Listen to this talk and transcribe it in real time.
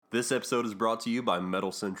This episode is brought to you by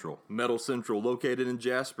Metal Central. Metal Central, located in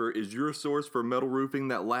Jasper, is your source for metal roofing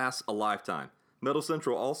that lasts a lifetime. Metal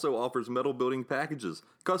Central also offers metal building packages,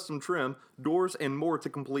 custom trim, doors, and more to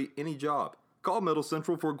complete any job. Call Metal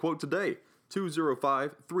Central for a quote today.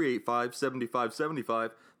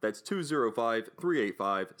 205-385-7575. That's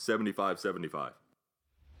 205-385-7575.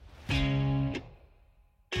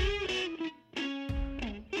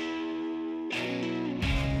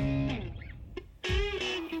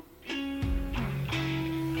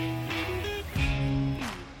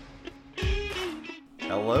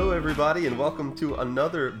 Hello, everybody, and welcome to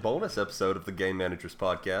another bonus episode of the Game Managers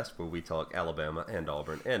Podcast, where we talk Alabama and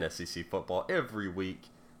Auburn and SEC football every week.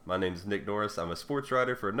 My name is Nick Norris. I'm a sports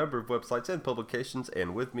writer for a number of websites and publications,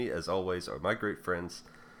 and with me, as always, are my great friends,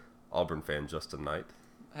 Auburn fan Justin Knight.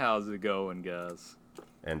 How's it going, guys?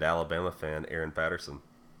 And Alabama fan Aaron Patterson.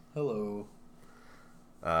 Hello.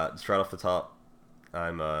 Just right off the top,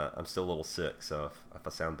 I'm still a little sick, so if I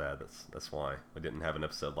sound bad, that's why. We didn't have an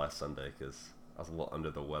episode last Sunday, because I was a little under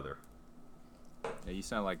the weather. Yeah, you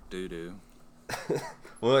sound like doo-doo.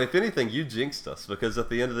 Well, if anything, you jinxed us, because at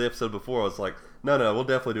the end of the episode before, I was like, no, we'll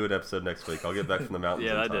definitely do an episode next week. I'll get back from the mountains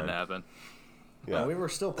Yeah, in that time. didn't happen. Yeah. We were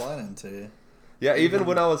still planning to. Yeah, even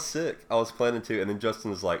when I was sick, I was planning to, and then Justin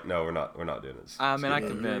was like, no, we're not doing it. I mean, I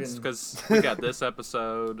convinced, because we got this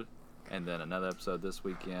episode, and then another episode this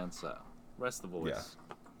weekend, so rest the voice. Yeah.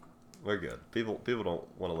 We're good. People don't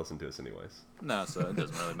want to listen to us anyways. No, so it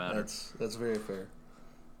doesn't really matter. That's very fair.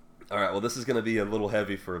 All right, well, this is going to be a little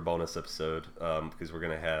heavy for a bonus episode because we're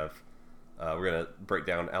going to break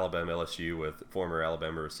down Alabama LSU with former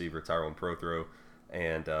Alabama receiver Tyrone Prothro,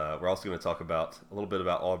 and we're also going to talk about a little bit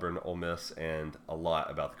about Auburn, Ole Miss, and a lot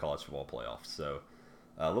about the college football playoffs. So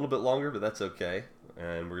a little bit longer, but that's okay,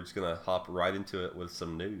 and we're just going to hop right into it with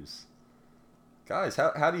some news. Guys,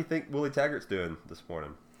 how do you think Willie Taggart's doing this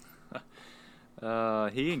morning?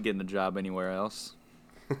 He ain't getting the job anywhere else.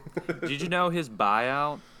 Did you know his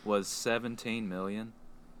buyout was $17 million?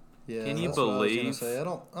 Yeah, Can you that's what I was believe? gonna say. I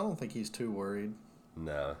don't think he's too worried.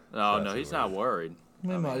 No. Oh no, he's not worried. He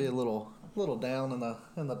might be a little down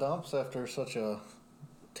in the dumps after such a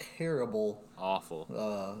terrible, Awful.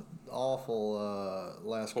 awful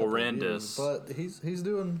last Horrendous. couple of years. But he's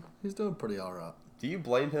doing pretty all right. Do you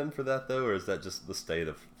blame him for that, though, or is that just the state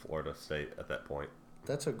of Florida State at that point?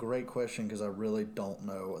 That's a great question because I really don't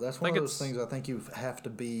know. That's one of those things I think you have to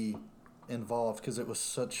be involved because it was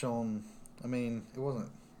such on. I mean, it wasn't.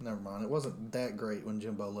 Never mind. It wasn't that great when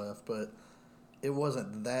Jimbo left, but it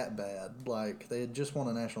wasn't that bad. Like they had just won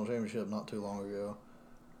a national championship not too long ago.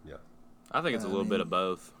 Yeah. I think it's a little bit of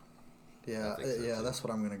both. Yeah, so. That's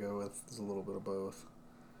what I'm gonna go with. Is a little bit of both.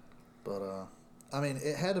 But I mean,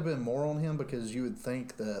 it had to have been more on him because you would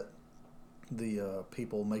think that the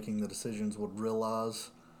people making the decisions would realize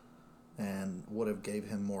and would have gave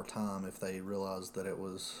him more time if they realized that it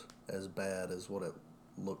was as bad as what it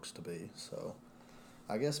looks to be. So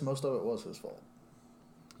I guess most of it was his fault.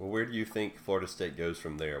 Well, where do you think Florida State goes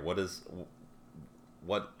from there? What has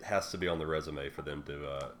to be on the resume for them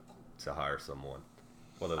to hire someone?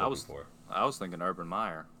 What are they looking for? I was thinking Urban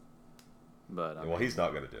Meyer. But I mean, he's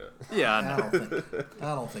not going to do it. Yeah, I know.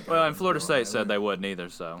 I don't think. Well, and Florida State said they wouldn't either,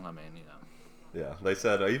 so I mean, you know. Yeah, they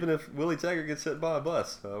said even if Willie Taggart gets hit by a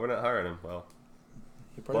bus, we're not hiring him. Well,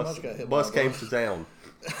 he pretty much got hit bus by a came to town.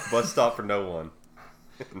 Bus stopped for no one.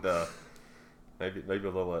 And maybe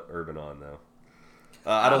we'll let Urban on though.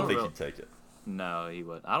 I don't think he'd take it. No, he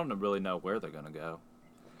would. I don't really know where they're going to go.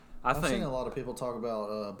 I've seen a lot of people talk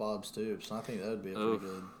about Bob Stoops, and I think that would be a pretty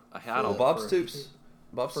good. Bob Stoops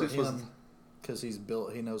was because he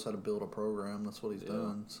knows how to build a program. That's what he's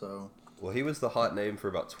done. So. Well, he was the hot name for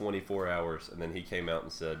about 24 hours, and then he came out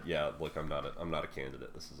and said, "Yeah, look, I'm not a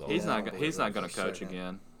candidate. This is all." He's not going to coach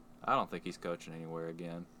again. I don't think he's coaching anywhere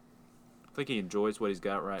again. I think he enjoys what he's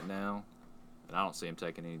got right now, and I don't see him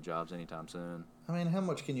taking any jobs anytime soon. I mean, how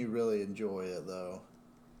much can you really enjoy it though?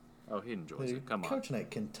 Oh, he enjoys it. Come on. Coaching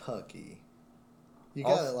at Kentucky, you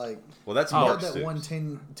got it like. Well, that's Mark Stoops.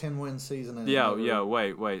 That 10 win season. Yeah.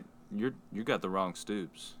 Wait. You got the wrong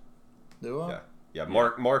Stoops. Do I? Yeah.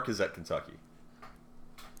 Mark is at Kentucky.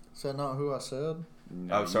 Is that not who I said?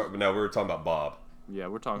 No, I'm sorry. No, we were talking about Bob. Yeah,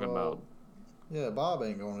 we're talking about. Yeah, Bob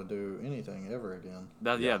ain't going to do anything ever again.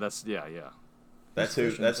 That's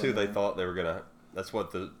who they thought they were gonna. That's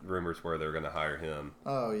what the rumors were. They were gonna hire him.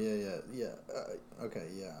 Oh yeah. Okay,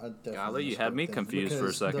 yeah. I definitely. Golly, you had me confused for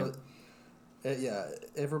a second.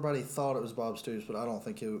 Everybody thought it was Bob Stoops, but I don't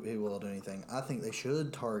think he will do anything. I think they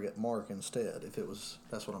should target Mark instead.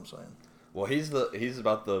 That's what I'm saying. Well, he's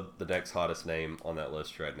about the next hottest name on that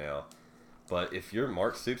list right now. But if you're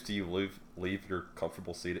Mark Stoops, do you leave your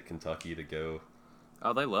comfortable seat at Kentucky to go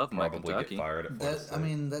Oh, they love him at probably Kentucky. get fired at Florida That State? I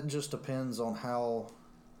mean, that just depends on how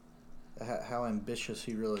ambitious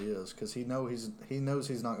he really is, because he knows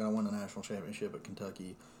he's not going to win a national championship at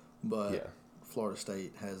Kentucky, but Yeah. Florida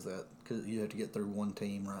State has that, because you have to get through one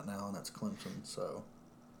team right now, and that's Clemson. So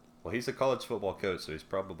Well, he's a college football coach, so he's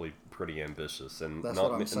probably pretty ambitious, and That's not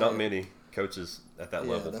what I'm not saying. many coaches at that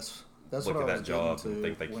yeah, level that's look what at I that was job getting and to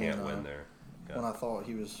think they when, can't win there. Yeah. When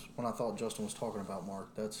I thought Justin was talking about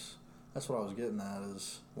Mark, that's what I was getting at,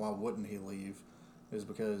 is why wouldn't he leave? Is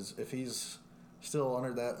because if he's still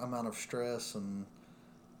under that amount of stress and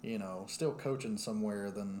still coaching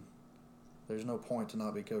somewhere, then there's no point to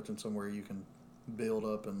not be coaching somewhere you can build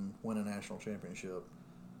up and win a national championship.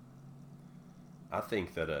 I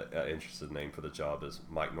think that an interesting name for the job is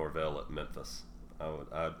Mike Norvell at Memphis.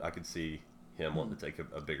 I could see him wanting to take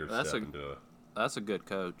a bigger step into a. That's a good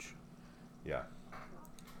coach. Yeah.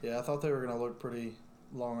 Yeah, I thought they were going to look pretty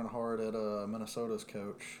long and hard at Minnesota's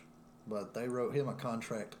coach, but they wrote him a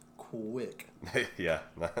contract quick. Yeah.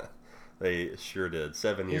 They sure did.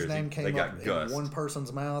 7 years. His name they came got up gussed. in one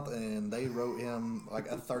person's mouth, and they wrote him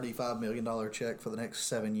like a $35 million check for the next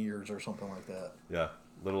 7 years or something like that. Yeah.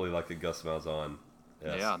 Literally like a Gus Malzahn.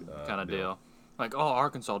 Yeah, kind of deal. Like, oh,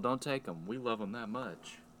 Arkansas, don't take him. We love him that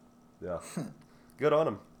much. Yeah. Good on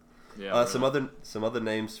him. Yeah. Really. Some other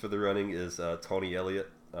names for the running is Tony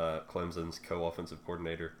Elliott, Clemson's co-offensive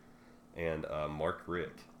coordinator, and Mark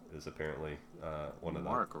Richt is apparently one of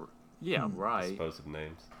Mark. Yeah, the right. supposed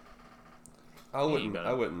names. I He ain't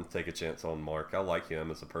wouldn't take a chance on Mark. I like him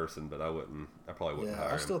as a person, but I probably wouldn't hire Yeah,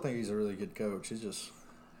 him. I still think he's a really good coach.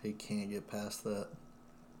 He can't get past that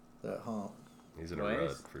hump. He's in a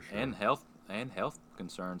rut for sure. And health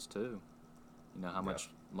concerns too. You know, how much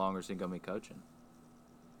longer is he going to be coaching?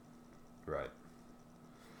 Right.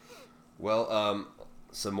 Well,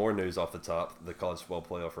 some more news off the top. The college football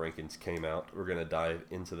playoff rankings came out. We're going to dive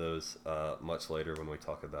into those much later when we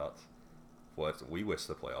talk about what we wish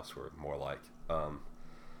the playoffs were more like.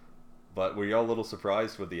 But were y'all a little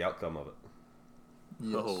surprised with the outcome of it?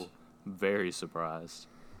 Yes. Oh, very surprised.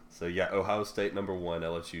 So, yeah, Ohio State number 1,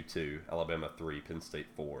 LSU 2, Alabama 3, Penn State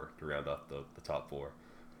 4 to round up the top 4.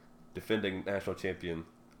 Defending national champion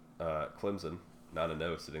Clemson,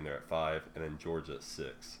 9-0, sitting there at 5, and then Georgia at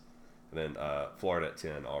 6. And then Florida at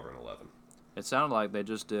 10, Auburn 11. It sounded like they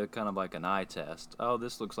just did kind of like an eye test. Oh,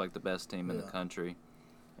 this looks like the best team in the country.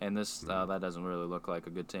 And this that doesn't really look like a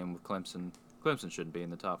good team with Clemson. Clemson shouldn't be in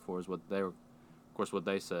the top 4 is what they were, of course, what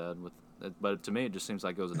they said. But to me, it just seems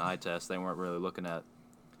like it was an eye test. They weren't really looking at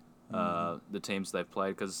the teams they've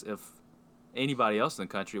played, because if anybody else in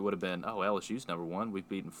the country would have been, oh, LSU's number 1. We've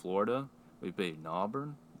beaten Florida. We've beaten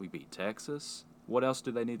Auburn. We beat Texas. What else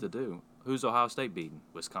do they need to do? Who's Ohio State beating?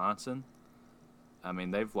 Wisconsin? I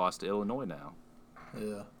mean, they've lost to Illinois now.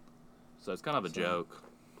 Yeah. So it's kind of a joke.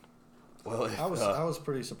 Well, I was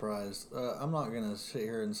pretty surprised. I'm not going to sit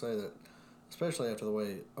here and say that, especially after the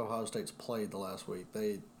way Ohio State's played the last week.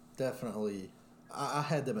 They definitely, I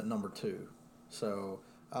had them at number 2, so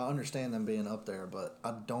I understand them being up there, but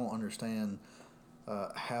I don't understand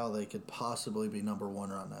how they could possibly be number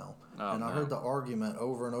 1 right now. Oh, I heard the argument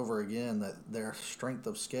over and over again that their strength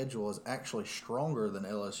of schedule is actually stronger than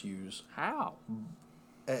LSU's. How?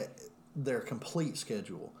 Their complete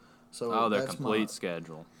schedule. So their complete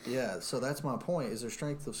schedule. Yeah, so that's my point. Is their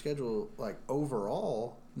strength of schedule, like,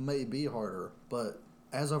 overall may be harder, but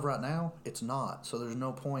as of right now, it's not. So there's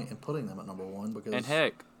no point in putting them at number 1 because. And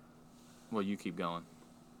heck, well, you keep going.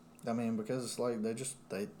 I mean, because like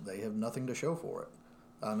they have nothing to show for it.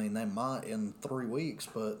 I mean, they might in 3 weeks,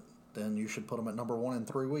 but then you should put them at number 1 in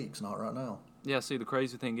 3 weeks, not right now. Yeah. See, the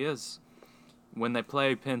crazy thing is, when they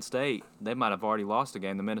play Penn State, they might have already lost a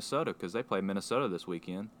game to Minnesota because they play Minnesota this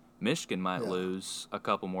weekend. Michigan might lose a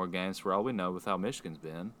couple more games for all we know with how Michigan's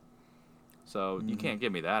been. So you can't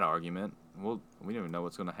give me that argument. Well, we don't even know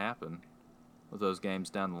what's going to happen with those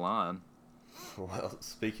games down the line. Well,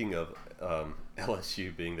 speaking of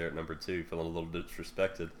LSU being there at number 2, feeling a little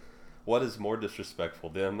disrespected, what is more disrespectful,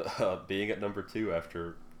 them being at number 2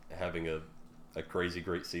 after having a crazy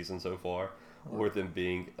great season so far, or them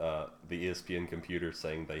being the ESPN computer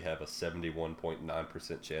saying they have a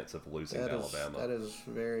 71.9% chance of losing to Alabama? That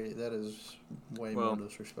is way more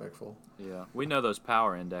disrespectful. Yeah, we know those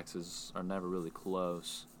power indexes are never really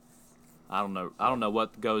close. I don't know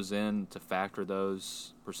what goes in to factor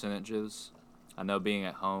those percentages. I know being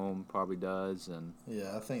at home probably does, and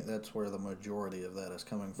yeah, I think that's where the majority of that is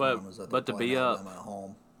coming from. Is that but to be up at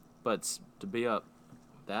home. But to be up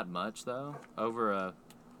that much though over a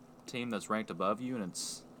team that's ranked above you and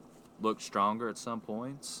it's looked stronger at some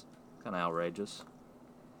points, kind of outrageous.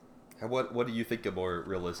 And what do you think a more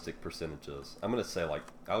realistic percentage is? I'm gonna say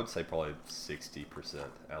I would say probably 60%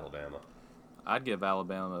 Alabama. I'd give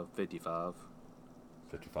Alabama 55.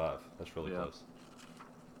 55. That's really close.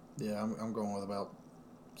 Yeah, I'm going with about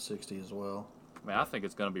 60 as well. I mean, I think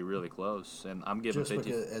it's going to be really close, and I'm giving Just 50.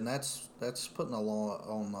 because, and that's putting a lot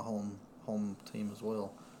on the home team as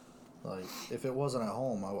well. Like, if it wasn't at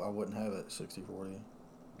home, I wouldn't have it 60-40.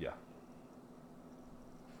 Yeah.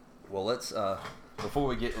 Well, let's before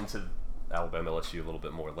we get into Alabama LSU a little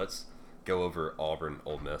bit more, let's go over Auburn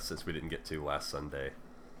Ole Miss since we didn't get to last Sunday.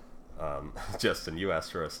 Justin, you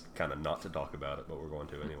asked for us kind of not to talk about it, but we're going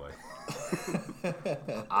to anyway.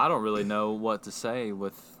 I don't really know what to say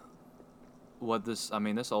with what this. I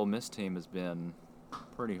mean, this Ole Miss team has been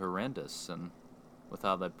pretty horrendous, and with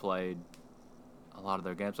how they played a lot of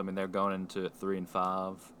their games. I mean, they're going into it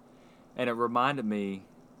 3-5, and it reminded me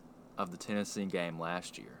of the Tennessee game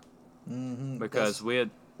last year because we had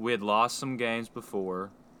lost some games before,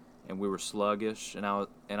 and we were sluggish, and I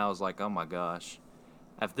was like, oh my gosh.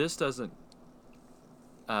 If this doesn't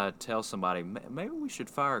tell somebody, maybe we should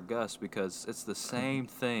fire Gus because it's the same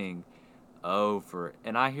thing over.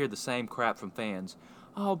 And I hear the same crap from fans.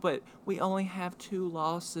 Oh, but we only have 2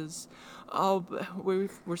 losses. Oh, but we're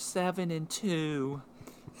 7-2.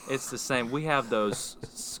 It's the same. We have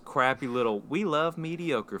those crappy little. We love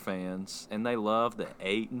mediocre fans, and they love the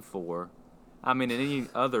 8-4. I mean, in any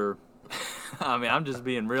other. I mean, I'm just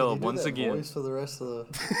being real once again. Voice for the rest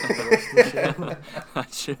of the show. I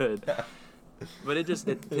should, but it just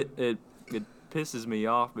it pisses me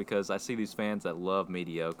off because I see these fans that love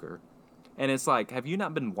mediocre, and it's like, have you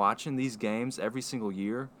not been watching these games every single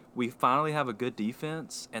year? We finally have a good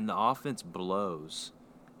defense, and the offense blows.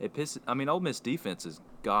 It pisses. I mean, Ole Miss defense is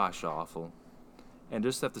gosh awful, and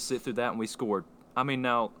just have to sit through that. And we scored. I mean,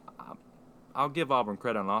 now I'll give Auburn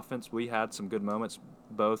credit on offense. We had some good moments.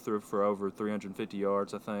 Both threw for over 350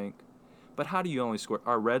 yards, I think. But how do you only score?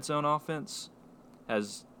 Our red zone offense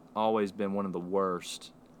has always been one of the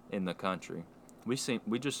worst in the country.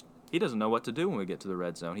 He doesn't know what to do when we get to the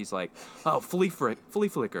red zone. He's like, oh, flea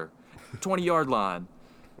flicker, 20-yard line.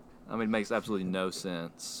 I mean, it makes absolutely no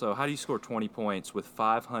sense. So how do you score 20 points with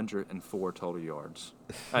 504 total yards?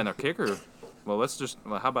 And our kicker, how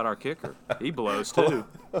about our kicker? He blows too.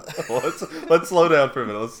 Well, let's slow down for a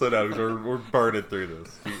minute. Let's slow down because we're burning through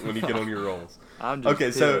this when you get on your rolls. I'm just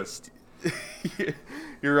pissed. So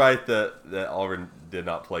you're right that Auburn did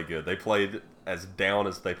not play good. They played as down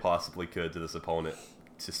as they possibly could to this opponent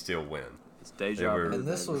to still win. It's deja vu. And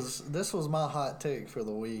this was my hot take for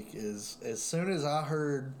the week. Is as soon as I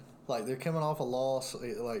heard they're coming off a loss,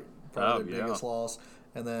 probably their biggest loss,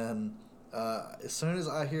 and then as soon as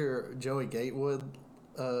I hear Joey Gatewood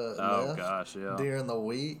left during the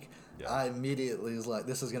week, I immediately was like,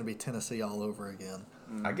 this is going to be Tennessee all over again.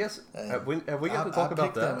 I guess have we got to talk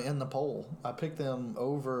about that? I picked them in the poll. I picked them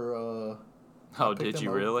over. Did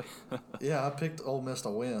you really? Yeah, I picked Ole Miss to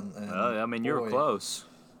win. And I mean, you were close.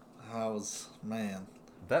 I was, man.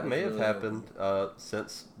 That may have happened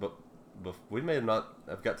since, but we may have not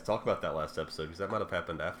have got to talk about that last episode because that might have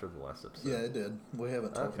happened after the last episode. Yeah, it did. We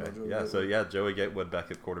haven't talked about Joey Gatewood. So Joey Gatewood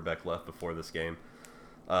back at quarterback left before this game.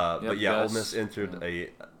 But Ole Miss entered a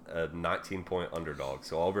 19-point underdog.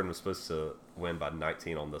 So Auburn was supposed to win by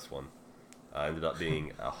 19 on this one. Ended up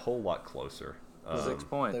being a whole lot closer. 6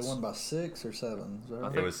 points. They won by 6 or 7. I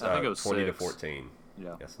think it was 20 to 6. 14.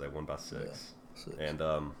 Yeah. Yes, they won by 6. Yeah, 6. And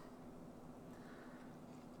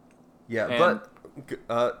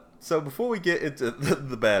so before we get into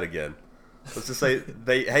the bad again, let's just say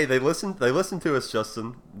they listened to us,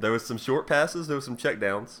 Justin. There was some short passes, there was some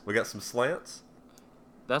checkdowns. We got some slants.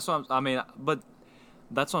 That's what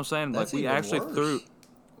that's what I'm saying. That's we actually worse. threw.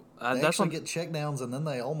 They actually get checkdowns and then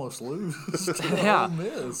they almost lose. Yeah, Ole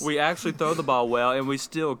Miss. we actually throw the ball well, and we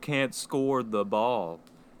still can't score the ball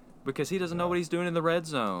because he doesn't know what he's doing in the red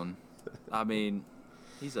zone. I mean,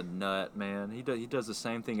 he's a nut, man. He does the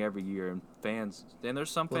same thing every year, and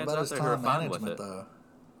there's some fans out there who are fine with it. Though?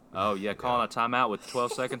 Oh yeah, calling a timeout with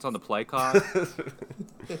 12 seconds on the play clock.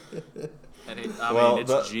 And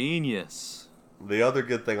it's genius. The other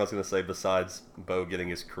good thing I was going to say, besides Bo getting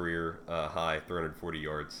his career high 340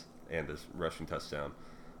 yards and his rushing touchdown,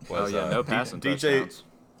 was no passing touchdowns.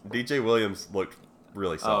 DJ Williams looked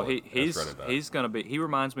really solid. He's going to be. He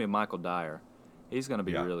reminds me of Michael Dyer. He's going to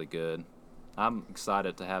be really good. I'm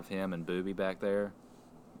excited to have him and Booby back there.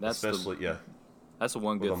 That's the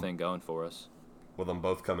one good thing going for us. With them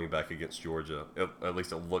both coming back against Georgia, at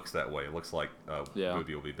least it looks that way. It looks like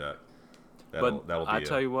Booby will be back. I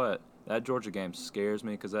tell you what, that Georgia game scares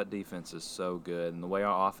me because that defense is so good, and the way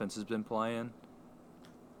our offense has been playing,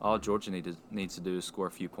 All Georgia needs to do is score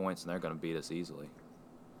a few points, and they're going to beat us easily.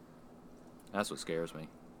 That's what scares me.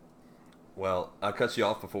 Well, I cut you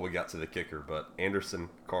off before we got to the kicker, but Anderson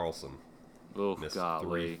Carlson Oh, missed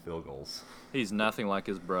golly. 3 field goals. He's nothing like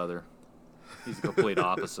his brother. He's the complete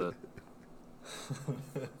opposite.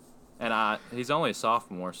 And he's only a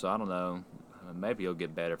sophomore, so I don't know. Maybe he'll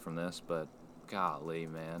get better from this, but golly,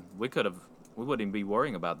 man. We wouldn't even be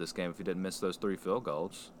worrying about this game if he didn't miss those 3 field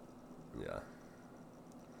goals. Yeah.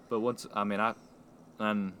 But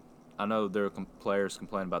I know there are players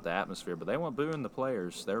complaining about the atmosphere, but they weren't booing the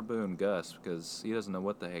players. They were booing Gus because he doesn't know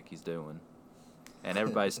what the heck he's doing. And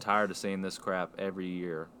everybody's tired of seeing this crap every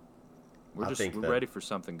year. We're ready for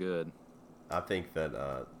something good. I think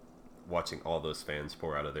that watching all those fans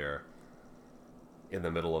pour out of there in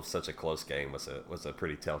the middle of such a close game was a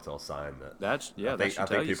pretty telltale sign that I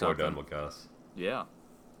think people are done with Gus. Yeah.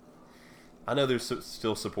 I know there's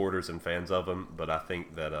still supporters and fans of him, but I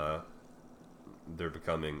think that they're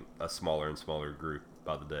becoming a smaller and smaller group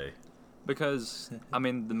by the day. Because, I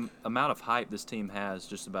mean, the amount of hype this team has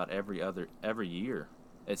just about every year,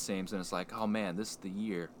 it seems, and it's like, oh man, this is the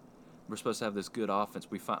year. We're supposed to have this good offense.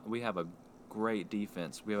 We have a great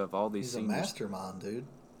defense. We have all these He's seniors. a mastermind, dude.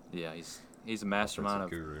 Yeah, he's a mastermind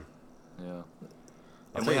guru. Yeah.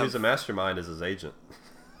 I'll tell you who's a mastermind is his agent.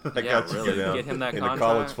 That Yeah, got really. you Get him that in the contract?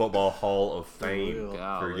 College Football Hall of Fame real. for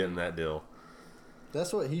Golly. getting that deal.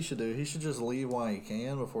 That's what he should do. He should just leave while he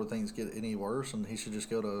can before things get any worse, and he should just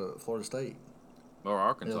go to Florida State. Or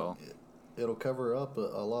Arkansas. It'll cover up a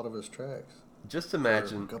lot of his tracks. Just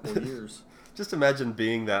imagine For a couple of years. Just imagine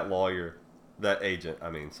being that lawyer,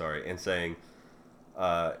 and saying,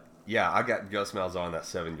 yeah, I got Gus Malzahn that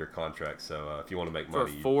 7-year contract, so if you want to make For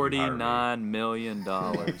money, $49 million.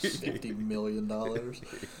 $50 million.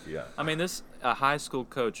 Yeah. I mean, this a high school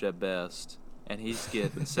coach at best, and he's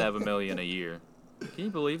getting $7 million a year. Can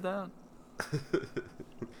you believe that?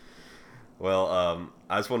 Well,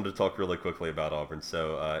 I just wanted to talk really quickly about Auburn.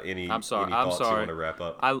 So, any thoughts you want to wrap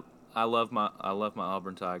up? I love my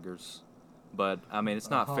Auburn Tigers, but I mean, it's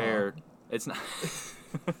not fair. It's not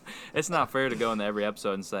it's not fair to go into every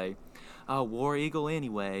episode and say, "Oh, War Eagle."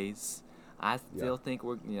 Anyways, I still think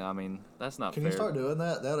we're. I mean, that's not fair. Can you start doing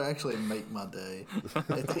that? That'll actually make my day.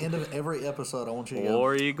 At the end of every episode, I want you to go,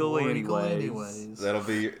 War Eagle, War anyways. That'll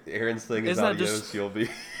be Aaron's thing. Isn't that just- You'll be.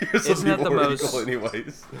 Isn't that the War most- Eagle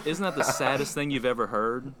anyways. Isn't that the saddest thing you've ever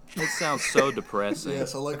heard? It sounds so depressing.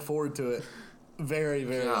 Yes, I look forward to it very,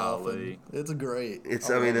 very Golly. often. It's great. It's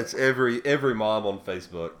I love it's it. every mom on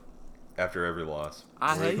Facebook after every loss.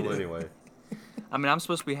 I War hate Eagle it. anyway. I mean, I'm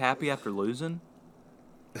supposed to be happy after losing.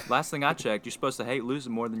 Last thing I checked, you're supposed to hate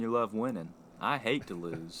losing more than you love winning. I hate to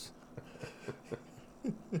lose.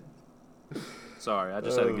 Sorry, I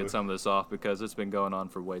just had to get some of this off because it's been going on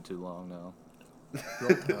for way too long now.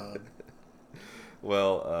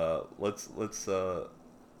 Well, let's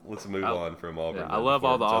move on from Auburn. Yeah, I then love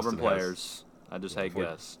all the before Auburn Justin has- players. I just hate before-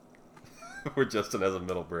 Gus. Where Justin has a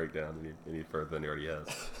mental breakdown any further than he already has.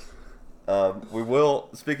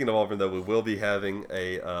 Speaking of Auburn, though, we will be having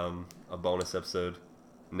a bonus episode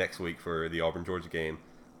next week for the Auburn-Georgia game.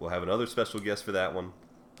 We'll have another special guest for that one,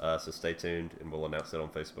 so stay tuned, and we'll announce it on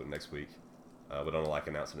Facebook next week. We don't like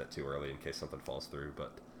announcing it too early in case something falls through,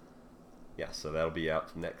 but yeah, so that'll be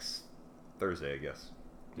out next Thursday, I guess.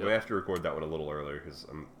 Yep. We have to record that one a little earlier because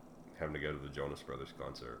I'm having to go to the Jonas Brothers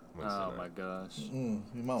concert Wednesday Oh night. my gosh. You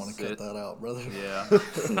might want to cut that out, brother. Yeah,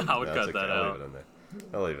 I would No, cut it's okay. that I'll out. leave it in there.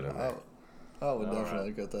 I'll leave it in there. I would All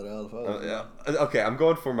definitely cut that out if I was. Yeah. Okay, I'm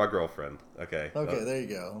going for my girlfriend. Okay. Okay, there you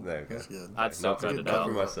go. There you go. That's good. I'd still Not cut for, it not out.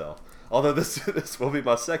 for myself. Although this will be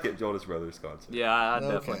my second Jonas Brothers concert. Yeah, I'd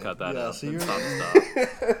Okay. definitely cut that Yeah, out. so It's you're- not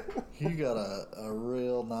stop. You got a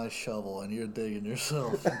real nice shovel, and you're digging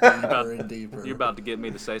yourself deeper and deeper. You're about to get me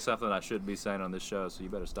to say something I shouldn't be saying on this show, so you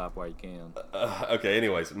better stop while you can. Okay.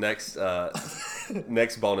 Anyways, next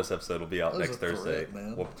bonus episode will be out That was next a threat, Thursday.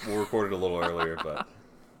 man. We'll record it a little earlier, but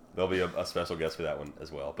there'll be a special guest for that one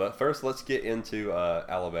as well. But first, let's get into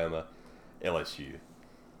Alabama, LSU.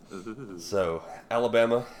 So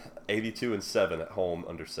Alabama, 82-7 at home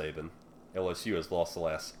under Saban. LSU has lost the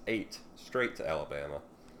last 8 straight to Alabama,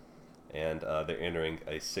 and they're entering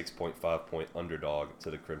a 6.5-point underdog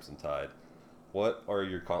to the Crimson Tide. What are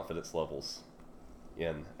your confidence levels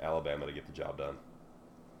in Alabama to get the job done?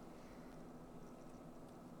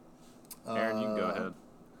 Aaron, you can go ahead.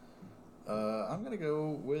 I'm going to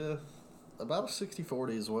go with about a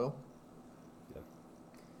 60-40 as well.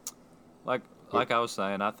 Like I was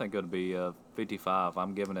saying, I think it'll be 55.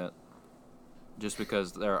 I'm giving it just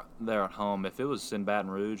because they're at home. If it was in Baton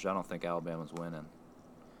Rouge, I don't think Alabama's winning.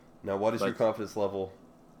 Now, what is your But- confidence level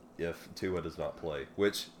if Tua does not play,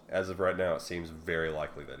 which, as of right now, it seems very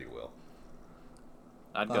likely that he will.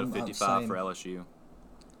 I'd go 55 for LSU.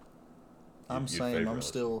 I'm saying I'm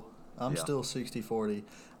still 60-40. Really?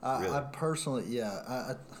 I personally,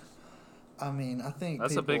 I mean, I think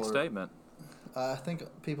that's a big statement. I think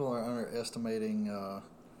people are underestimating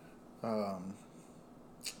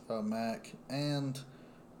Mac, and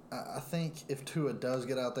I think if Tua does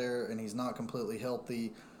get out there and he's not completely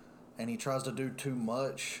healthy, and he tries to do too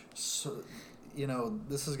much, so,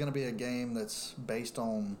 this is going to be a game that's based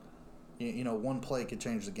on, one play could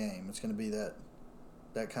change the game. It's going to be that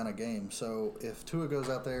kind of game. So if Tua goes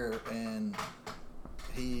out there and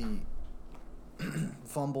he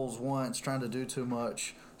fumbles once, trying to do too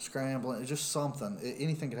much, scrambling, just something,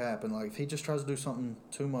 anything could happen. Like if he just tries to do something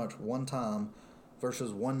too much one time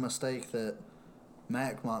versus one mistake that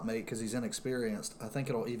Mac might make because he's inexperienced, I think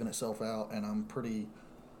it'll even itself out, and I'm pretty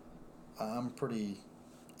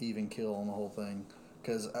even kill on the whole thing.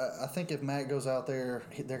 Because I think if Mac goes out there,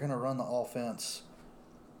 they're going to run the offense.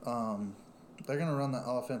 They're going to run the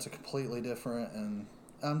offense completely different, and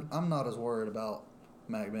I'm not as worried about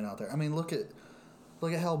Mac being out there. I mean, look at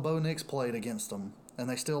how Bo Nix played against them, and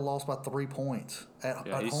they still lost by 3 points at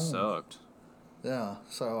home. He sucked. Yeah,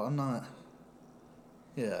 so I'm not.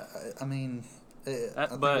 Yeah, I mean,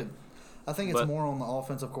 I think it's more on the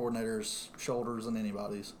offensive coordinator's shoulders than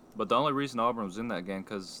anybody's. But the only reason Auburn was in that game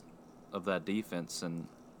because of that defense, and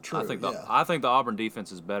True, I think the Auburn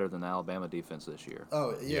defense is better than the Alabama defense this year.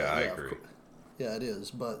 Oh yeah, I agree. Yeah, it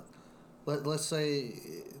is. But let's say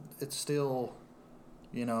it's still,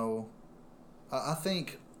 I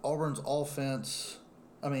think Auburn's offense.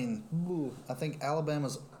 I mean, I think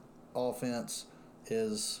Alabama's offense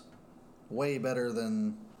is way better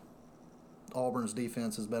than Auburn's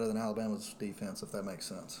defense is better than Alabama's defense, if that makes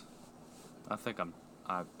sense.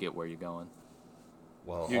 I get where you're going.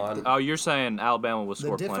 Well, you're saying Alabama will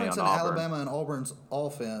score plenty on Auburn. The difference in Alabama and Auburn's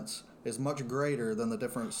offense is much greater than the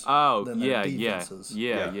difference than their defenses.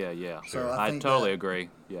 Yeah. So I totally agree.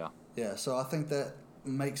 Yeah. Yeah, so I think that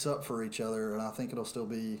makes up for each other, and I think it'll still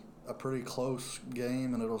be a pretty close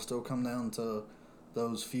game, and it'll still come down to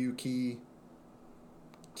those few key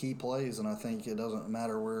plays, and I think it doesn't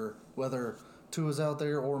matter whether Tua's out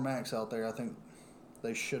there or Mac's out there. I think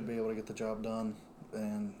they should be able to get the job done,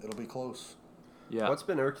 and it'll be close. Yeah. What's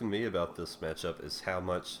been irking me about this matchup is how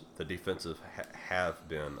much the defensive have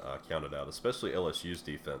been counted out, especially LSU's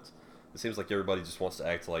defense. It seems like everybody just wants to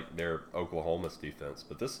act like they're Oklahoma's defense,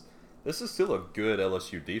 but this is still a good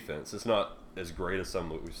LSU defense. It's not as great as some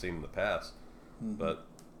that we've seen in the past, but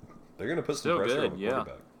they're going to put some pressure on the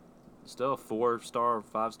quarterback. Still 4-star,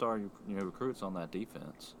 5-star recruits on that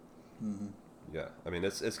defense. Mm-hmm. Yeah, I mean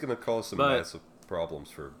it's going to cause some massive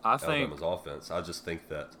problems for Alabama's offense. I just think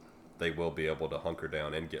that they will be able to hunker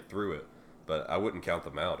down and get through it, but I wouldn't count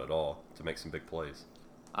them out at all to make some big plays.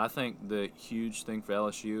 I think the huge thing for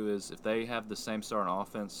LSU is if they have the same starting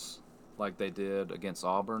offense like they did against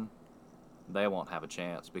Auburn, they won't have a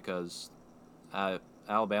chance because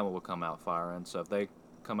Alabama will come out firing. So if they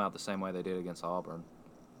come out the same way they did against Auburn,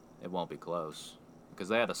 it won't be close because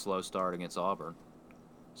they had a slow start against Auburn.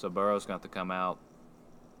 So Burrow's going to have to come out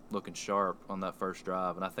looking sharp on that first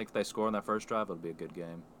drive, and I think if they score on that first drive, it'll be a good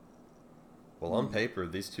game. Well, on paper,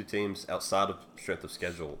 these two teams, outside of strength of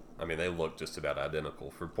schedule, I mean, they look just about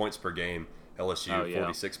identical. For points per game, LSU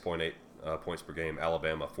 46.8 points per game,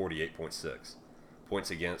 Alabama 48.6.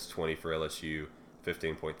 Points against 20 for LSU,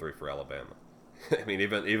 15.3 for Alabama. I mean,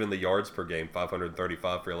 even the yards per game,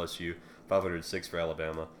 535 for LSU, 506 for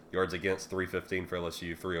Alabama. Yards against 315 for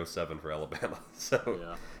LSU, 307 for Alabama.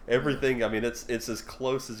 So everything, I mean, it's as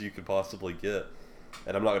close as you could possibly get.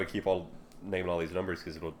 And I'm not going to keep naming all these numbers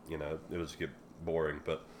because it'll just get boring.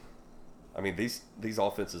 But I mean, these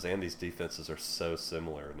offenses and these defenses are so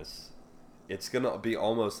similar, and it's going to be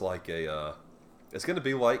almost like it's going to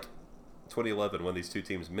be like 2011 when these two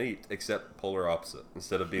teams meet, except polar opposite.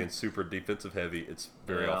 Instead of being super defensive heavy, it's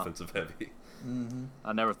very offensive heavy. Mm-hmm.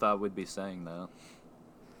 I never thought we'd be saying that,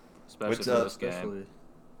 especially for this game.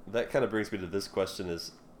 That kind of brings me to this question: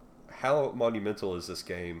 is how monumental is this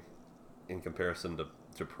game in comparison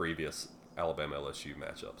to previous Alabama LSU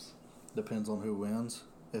matchups? Depends on who wins.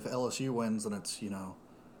 If LSU wins, then it's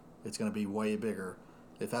going to be way bigger.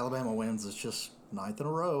 If Alabama wins, it's just 9th in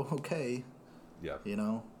a row. Okay. Yeah.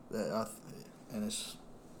 And that's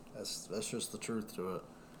just the truth to it.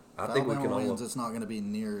 I if think Alabama wins, it's not going to be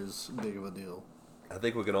near as big of a deal. I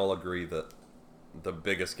think we can all agree that the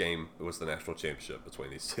biggest game was the national championship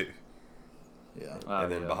between these two. Yeah.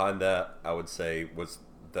 And then behind that, I would say was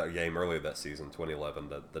that game earlier that season, 2011,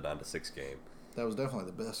 the 9-6 game. That was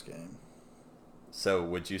definitely the best game. So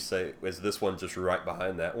would you say is this one just right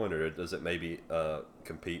behind that one, or does it maybe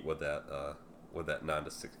compete with that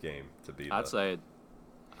 9-6 game to be? I'd say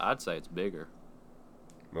it's bigger.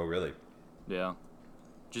 Oh, really? Yeah,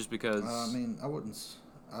 just because. I mean, I wouldn't.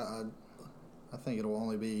 I think it'll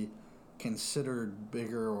only be considered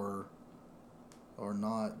bigger or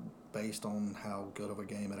not based on how good of a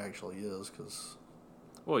game it actually is. Cause,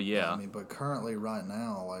 well, yeah. I mean, but currently, right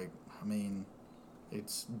now, like, I mean,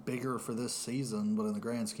 it's bigger for this season, but in the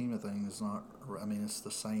grand scheme of things, it's not. I mean, it's the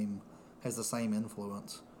same. Has the same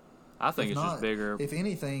influence. I think it's just bigger. If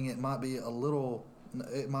anything, it might be a little.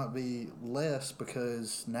 It might be less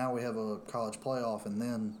because now we have a college playoff and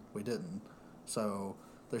then we didn't. So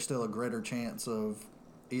there's still a greater chance of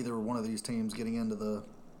either one of these teams getting into the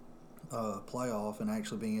playoff and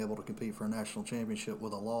actually being able to compete for a national championship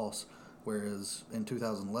with a loss. Whereas in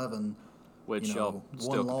 2011, which y'all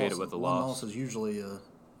still competed with a loss. One loss is usually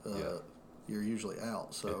you're usually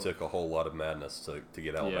out. So it took a whole lot of madness to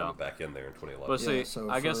get Alabama back in there in 2011. But see,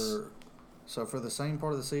 I guess. So for the same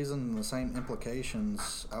part of the season and the same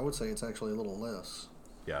implications, I would say it's actually a little less.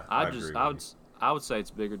 Yeah, I would say it's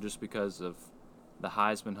bigger just because of the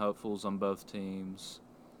Heisman hopefuls on both teams,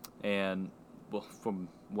 and well, from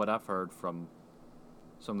what I've heard from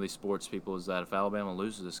some of these sports people is that if Alabama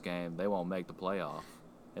loses this game, they won't make the playoff.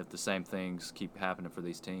 If the same things keep happening for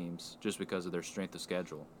these teams, just because of their strength of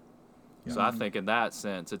schedule. Yeah. So I think in that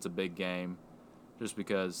sense, it's a big game, just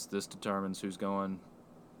because this determines who's going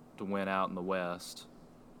to win out in the West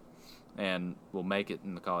and will make it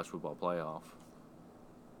in the college football playoff.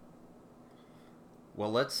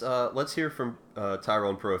 Well, let's hear from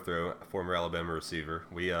Tyrone Prothro, former Alabama receiver.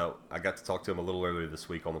 I got to talk to him a little earlier this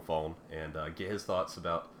week on the phone and get his thoughts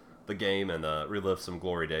about the game and relive some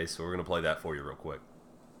glory days. So we're going to play that for you real quick.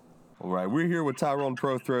 All right, we're here with Tyrone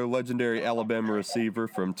Prothro, legendary Alabama receiver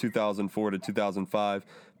from 2004 to 2005,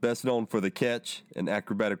 best known for the catch and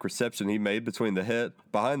acrobatic reception he made behind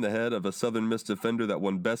the head of a Southern Miss defender that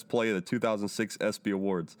won Best Play of the 2006 ESPY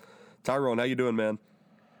Awards. Tyrone, how you doing, man?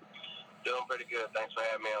 Doing pretty good. Thanks for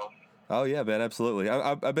having me on. Oh yeah, man, absolutely.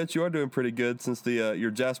 I bet you are doing pretty good since your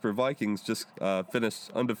Jasper Vikings just finished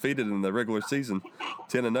undefeated in the regular season,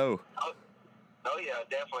 10-0. Oh yeah,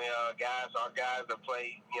 definitely. Our guys that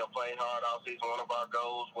played hard all season. One of our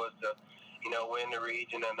goals was to, win the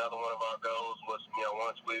region. Another one of our goals was,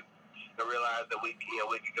 once we realized that we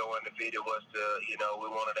could go undefeated, was to, we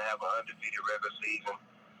wanted to have an undefeated regular season.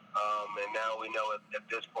 And now we know at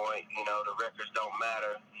this point, the records don't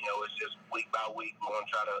matter. It's just week by week. We want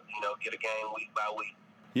to try to, get a game week by week.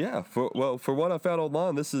 Yeah. For what I found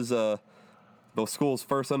online, this is the school's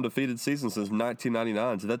first undefeated season since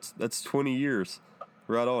 1999. So that's 20 years,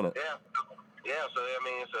 right on it. Yeah. So I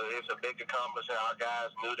mean, it's a big accomplishment. Our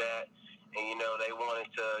guys knew that, and they wanted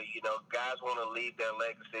to. Guys want to leave their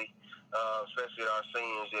legacy, especially our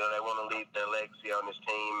seniors. They want to leave their legacy on this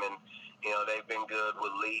team, and they've been good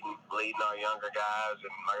with leading our younger guys.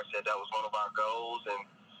 And like I said, that was one of our goals, and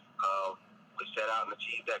we set out and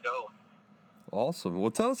achieved that goal. Awesome.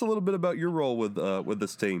 Well, tell us a little bit about your role with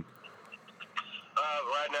this team.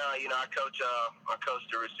 Right now, I coach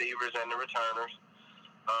the receivers and the returners,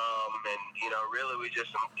 and really we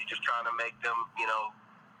just trying to make them,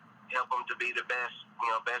 help them to be the best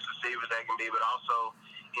receivers they can be, but also,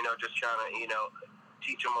 just trying to,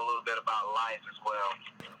 teach them a little bit about life as well.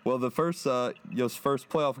 Well, the first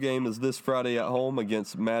playoff game is this Friday at home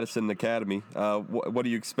against Madison Academy. What do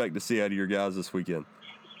you expect to see out of your guys this weekend?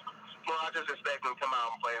 Well, I just expect them to come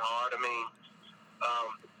out and play hard. I mean,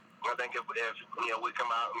 I think if we come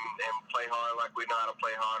out and play hard like we know how to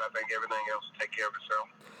play hard, I think everything else will take care of itself.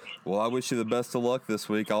 Well, I wish you the best of luck this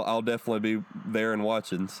week. I'll definitely be there and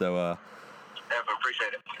watching. So, definitely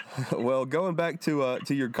appreciate it. Well, going back to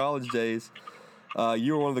your college days,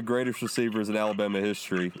 you were one of the greatest receivers in Alabama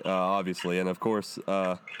history, obviously, and of course,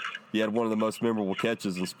 you had one of the most memorable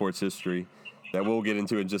catches in sports history that we'll get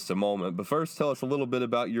into in just a moment. But first, tell us a little bit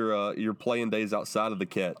about your playing days outside of the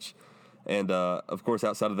catch. And, of course,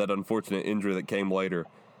 outside of that unfortunate injury that came later,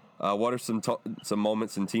 what are some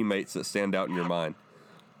moments and teammates that stand out in your mind?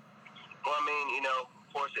 Well, I mean,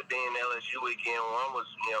 of course, it being LSU weekend, one was,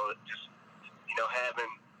 just,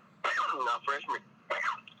 having my freshman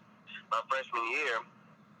year,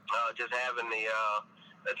 just having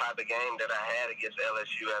the type of game that I had against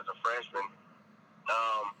LSU as a freshman.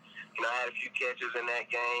 I had a few catches in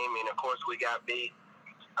that game, and, of course, we got beat.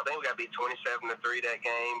 I think we got beat 27-3 that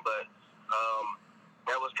game, but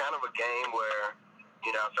that was kind of a game where,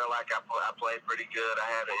 I felt like I played pretty good.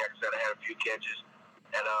 Like I said, I had a few catches,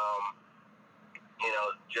 and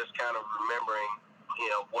just kind of remembering,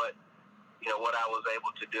 what I was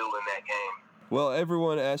able to do in that game. Well,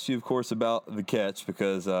 everyone asks you, of course, about the catch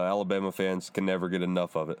because Alabama fans can never get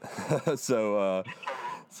enough of it.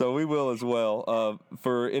 So we will as well.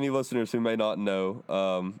 For any listeners who may not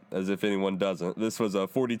know, as if anyone doesn't, this was a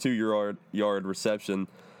 42-yard reception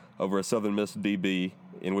over a Southern Miss DB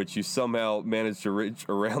in which you somehow managed to reach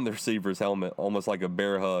around the receiver's helmet, almost like a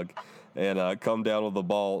bear hug, and come down with the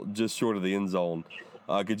ball just short of the end zone.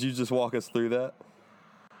 Could you just walk us through that?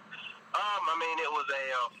 I mean, it was a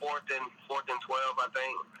fourth and 12, I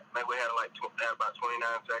think. Maybe we had about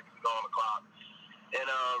 29 seconds to go on the clock. And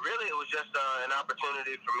really, it was just an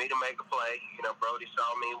opportunity for me to make a play. You know, Brody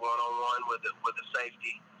saw me one-on-one with the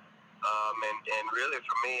safety. And really,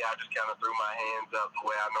 for me, I just kind of threw my hands up the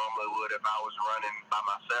way I normally would if I was running by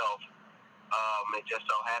myself. It just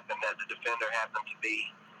so happened that the defender happened to be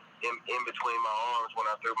in between my arms when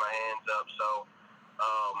I threw my hands up. So,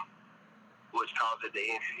 which caused it to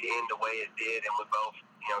end the way it did, and we both,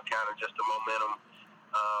 kind of just the momentum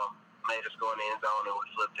made us go in the end zone, and we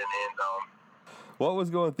flipped in the end zone. What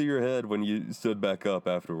was going through your head when you stood back up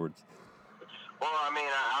afterwards? Well, I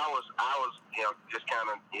mean, I was, just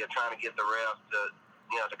kind of, trying to get the refs to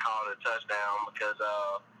call it a touchdown because,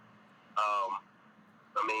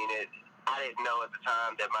 I didn't know at the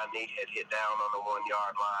time that my knee had hit down on the 1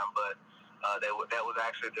 yard line, but that was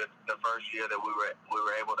actually the first year that we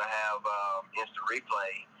were able to have instant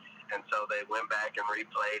replay, and so they went back and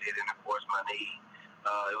replayed it, and of course my knee,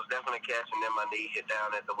 it was definitely a catch, and then my knee hit down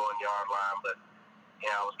at the 1 yard line, but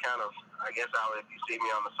I was kind of, if you see me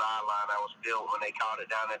on the sideline, I was still, when they called it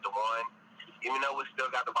down at the 1, even though we still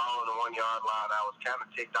got the ball on the 1 yard line, I was kind of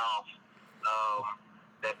ticked off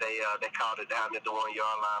that they called it down at the 1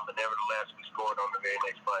 yard line, but nevertheless, we scored on the very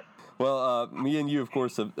next play. Well, me and you, of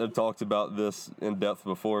course, have talked about this in depth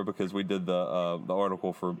before because we did the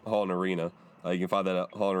article for Hall and Arena. You can find that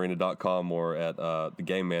at hallandarena.com or at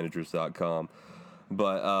thegamemanagers.com.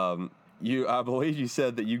 But I believe you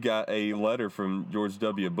said that you got a letter from George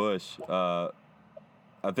W. Bush. I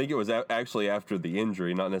think it was actually after the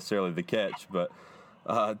injury, not necessarily the catch. But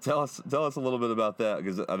tell us a little bit about that,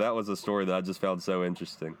 because that was a story that I just found so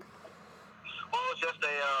interesting. Well,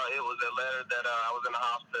 it was a letter that I was in the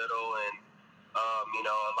hospital, and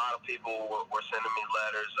a lot of people were sending me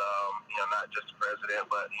letters. Not just the president,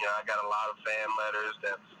 but I got a lot of fan letters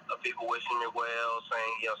of people wishing me well,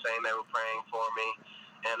 saying they were praying for me.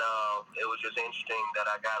 And it was just interesting that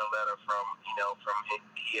I got a letter from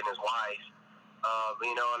he and his wife,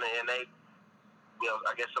 and they,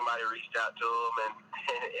 I guess somebody reached out to him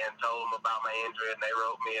and told him about my injury, and they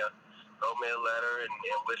wrote me a letter and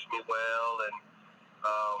wished me well, and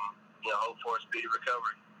hope for a speedy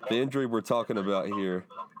recovery. The injury we're talking about here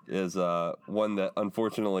is one that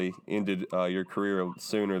unfortunately ended your career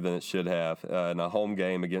sooner than it should have in a home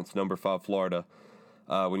game against number 5 Florida.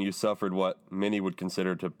 When you suffered what many would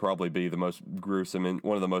consider to probably be one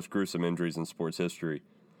of the most gruesome injuries in sports history.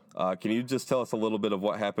 Can you just tell us a little bit of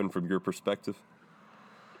what happened from your perspective?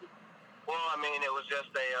 Well, I mean, it was just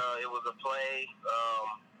it was a play.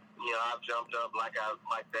 I've jumped up like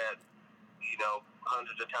that,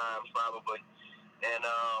 hundreds of times probably, and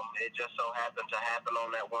it just so happened to happen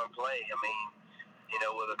on that one play. I mean,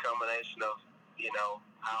 with a combination of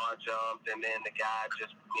how I jumped, and then the guy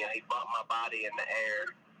just, he bumped my body in the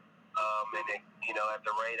air, and it, at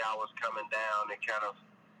the rate I was coming down, it kind of,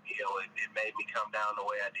 it made me come down the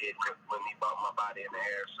way I did when he bumped my body in the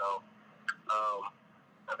air. So,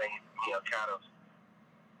 I think, kind of,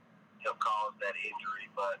 caused that injury.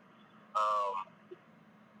 But,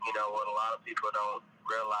 what a lot of people don't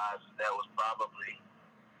realize is that was probably,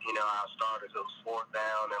 our starters, it was 4th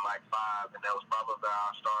down and 5, and that was probably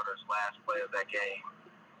our starters' last play of that game.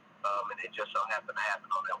 And it just so happened to happen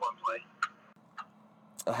on that one play.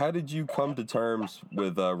 How did you come to terms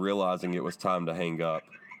with realizing it was time to hang it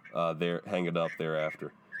up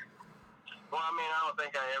thereafter? Well, I mean, I don't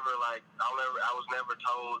think I was never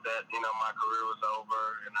told that, my career was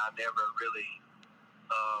over, and I never really,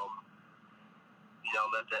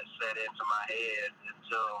 let that set into my head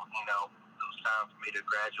until, it was time for me to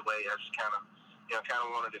graduate. I just kind of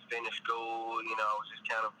wanted to finish school. I was just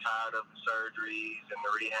kind of tired of the surgeries and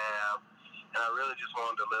the rehab. And I really just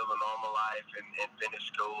wanted to live a normal life and finish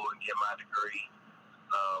school and get my degree.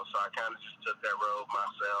 So I kind of just took that road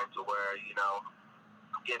myself to where,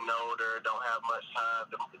 getting older, don't have much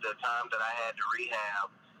time. The time that I had to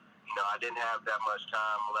rehab, I didn't have that much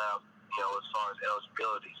time left, as far as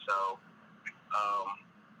eligibility. So,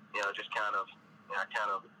 just kind of, I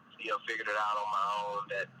figured it out on my own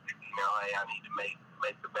that, hey, I need to make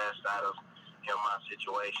the best out of, my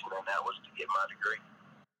situation, and that was to get my degree.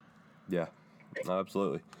 Yeah,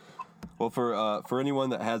 absolutely. Well, for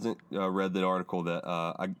anyone that hasn't read the article that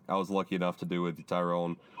I was lucky enough to do with you,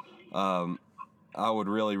 Tyrone, I would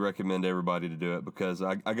really recommend everybody to do it because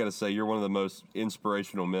I got to say you're one of the most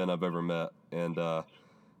inspirational men I've ever met, and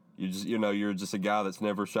you're just a guy that's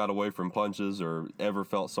never shied away from punches or ever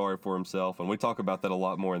felt sorry for himself, and we talk about that a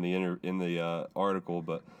lot more in the article.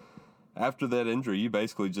 But after that injury, you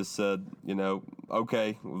basically just said,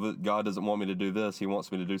 okay, God doesn't want me to do this; He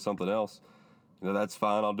wants me to do something else. That's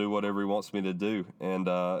fine. I'll do whatever He wants me to do, and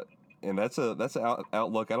that's an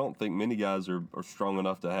outlook I don't think many guys are strong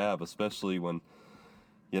enough to have, especially when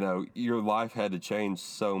your life had to change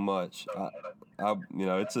so much.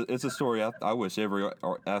 It's a story I wish every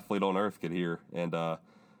athlete on earth could hear, and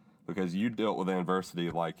because you dealt with adversity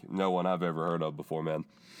like no one I've ever heard of before, man.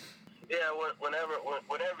 Yeah, whenever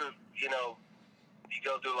you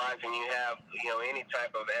go through life and you have any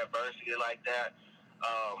type of adversity like that.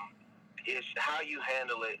 It's how you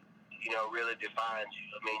handle it, really defines you.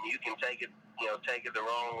 I mean, you can take it the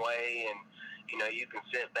wrong way, and you can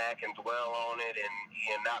sit back and dwell on it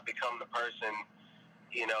and not become the person,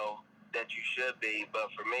 that you should be.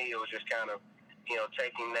 But for me, it was just kind of,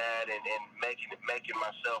 taking that and making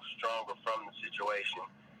myself stronger from the situation.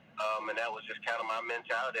 And that was just kind of my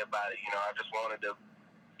mentality about it. I just wanted to,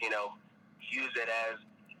 use it as,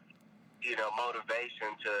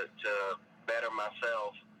 motivation to better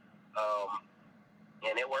myself.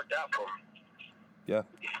 And it worked out for me. Yeah.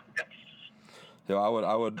 Yeah,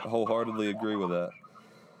 I would wholeheartely agree with that.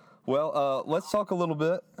 Well, let's talk a little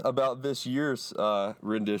bit about this year's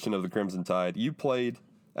rendition of the Crimson Tide. You played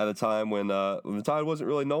at a time when the Tide wasn't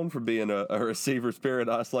really known for being a receiver's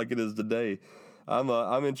paradise like it is today.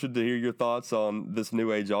 I'm interested to hear your thoughts on this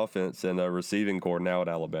new age offense and receiving core now at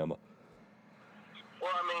Alabama.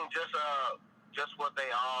 Well, I mean, just what they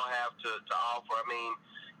all have to offer. I mean,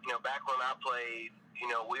 back when I played,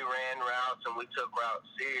 we ran routes and we took routes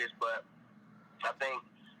serious, but I think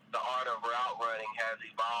the art of route running has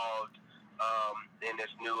evolved in this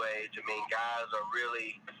new age. I mean, guys are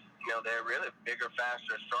really, they're really bigger,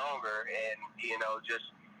 faster, stronger, and, just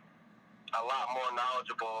a lot more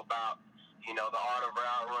knowledgeable about, the art of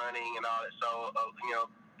route running and all that. So,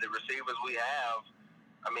 the receivers we have,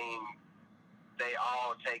 I mean, they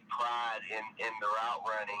all take pride in the route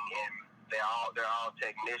running, and they're all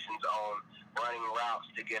technicians on running routes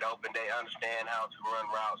to get open. They understand how to run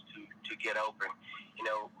routes to get open,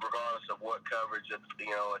 regardless of what coverage a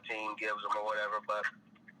team gives them or whatever. But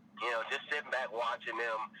just sitting back watching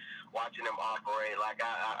them operate, like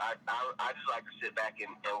I just like to sit back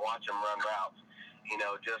and watch them run routes.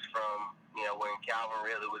 Just from when Calvin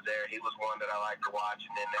Ridley was there, he was one that I like to watch,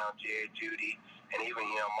 and then now Jerry Jeudy, and even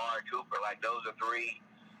Amari Cooper. Like, those are three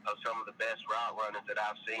of some of the best route runners that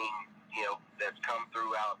I've seen, that's come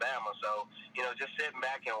through Alabama. So, just sitting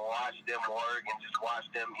back and watch them work and just watch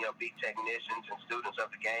them, be technicians and students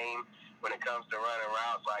of the game when it comes to running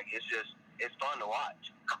routes. Like, it's fun to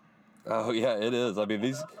watch. Oh yeah, it is. I mean,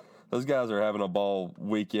 those guys are having a ball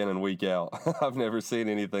week in and week out. I've never seen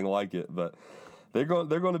anything like it, but they're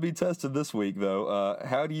going to be tested this week, though.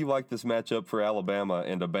 How do you like this matchup for Alabama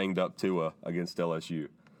and a banged up Tua against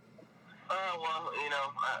LSU? Well,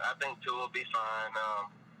 I think Tua will be fine.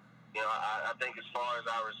 I think as far as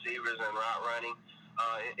our receivers and route running,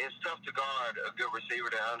 it's tough to guard a good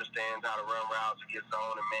receiver that understands how to run routes against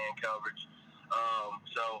zone and man coverage.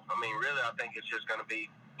 So, I mean, really, I think it's just going to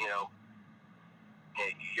be,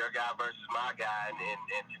 your guy versus my guy, and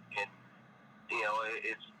it's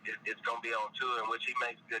going to be on Tua, in which he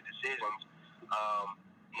makes good decisions,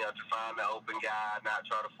 to find the open guy, not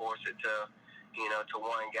try to force it to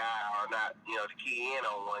one guy, or not, to key in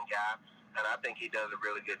on one guy. And I think he does a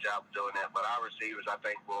really good job of doing that. But our receivers, I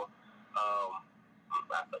think, will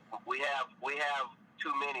we have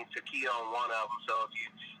too many to key on one of them. So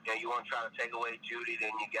if you want to try to take away Jeudy,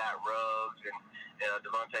 then you got Ruggs and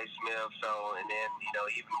Devontae Smith. So, and then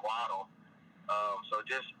even Waddle. So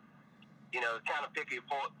just kind of pick your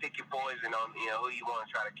poison on who you want to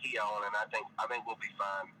try to key on, and I think we'll be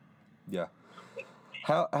fine. Yeah.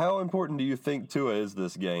 How important do you think Tua is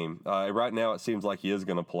this game? Right now, it seems like he is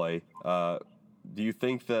going to play. Do you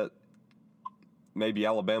think that maybe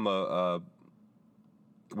Alabama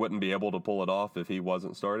wouldn't be able to pull it off if he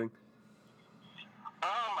wasn't starting?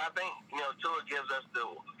 I think Tua gives us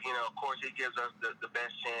of course he gives us the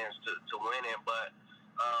best chance to win it, but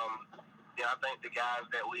I think the guys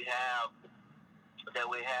that we have, the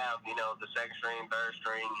second string, third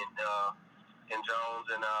string, and Jones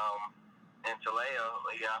and Taleo,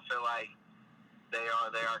 I feel like they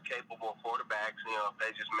are capable quarterbacks. If they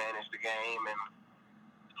just manage the game and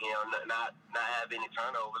not have any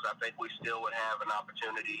turnovers, I think we still would have an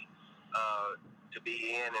opportunity to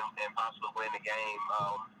be in and possibly win the game.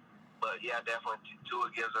 But yeah, definitely Tua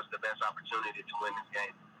gives us the best opportunity to win this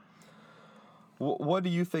game. What do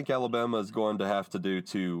you think Alabama is going to have to do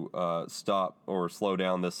to stop or slow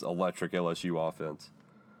down this electric LSU offense?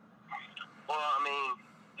 Well, I mean,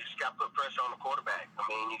 you just got to put pressure on the quarterback. I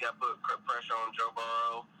mean, you got to put pressure on Joe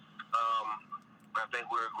Burrow. I think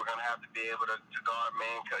we're going to have to be able to guard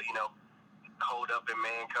hold up in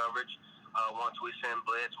man coverage. Once we send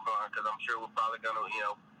blitz, because I'm sure we're probably going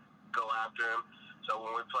to, go after him. So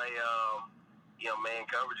when we play, man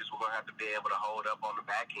coverages, we're going to have to be able to hold up on the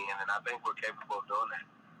back end, and I think we're capable of doing that.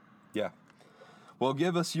 Yeah. Well,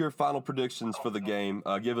 give us your final predictions for the game.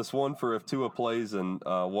 Give us one for if Tua plays and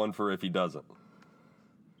one for if he doesn't.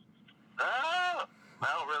 I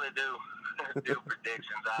don't really do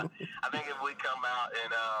predictions. I think if we come out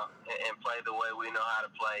and play the way we know how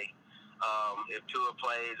to play, if Tua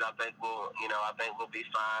plays, I think we'll be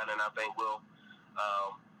fine, and I think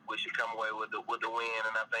we should come away with the win.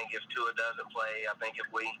 And I think if Tua doesn't play, I think if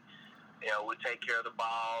we take care of the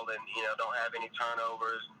ball and don't have any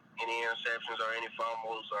turnovers, any interceptions or any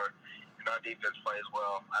fumbles, or our defense plays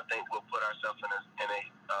well, I think we'll put ourselves in a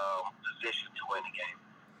position to win the game.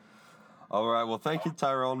 All right. Well, thank you,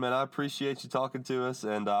 Tyrone, man. I appreciate you talking to us,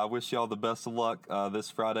 and I wish y'all the best of luck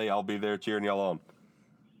this Friday. I'll be there cheering y'all on.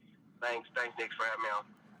 Thanks, Nick, for having me on.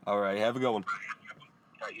 All right. Have a good one.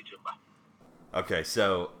 All right, you too. Bye. Okay,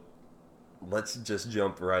 so let's just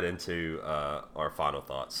jump right into our final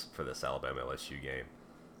thoughts for this Alabama LSU game.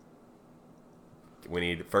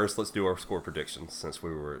 Let's do our score predictions since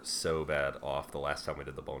we were so bad off the last time we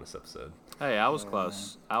did the bonus episode. Hey, I was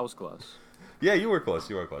close. Yeah, you were close.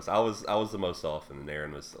 I was the most off, and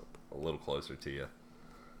Aaron was a little closer to you.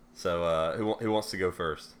 So who wants to go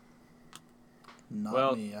first?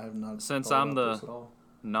 Not me. I have not. Since I'm the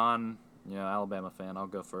Alabama fan, I'll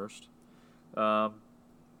go first. I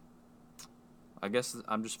guess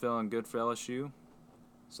I'm just feeling good for LSU,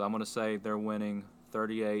 so I'm going to say they're winning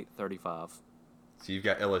 38-35. So you've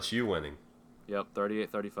got LSU winning. Yep,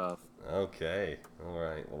 38-35. Okay, all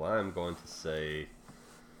right. Well, I'm going to say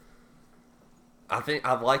I think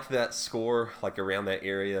I like that score, like around that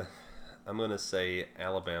area. I'm going to say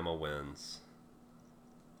Alabama wins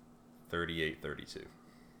 38-32.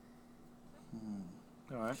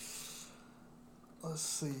 All right. Let's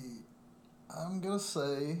see. I'm going to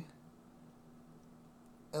say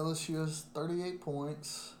LSU has 38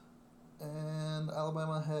 points and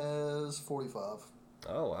Alabama has 45.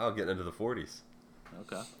 Oh, wow, getting into the 40s.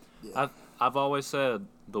 Okay. Yeah. I've always said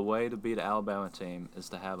the way to beat an Alabama team is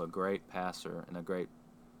to have a great passer and a great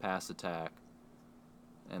pass attack,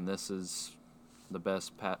 and this is the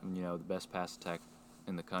best pass attack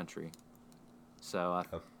in the country. So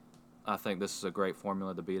I think this is a great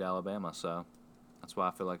formula to beat Alabama. So that's why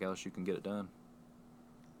I feel like LSU can get it done.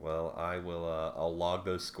 Well, I will. I'll log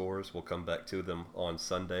those scores. We'll come back to them on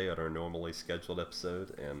Sunday at our normally scheduled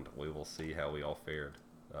episode, and we will see how we all fared.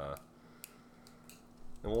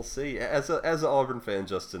 And we'll see. As an Auburn fan,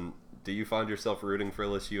 Justin, do you find yourself rooting for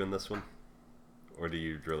LSU in this one, or do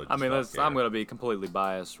you really? Just I'm going to be completely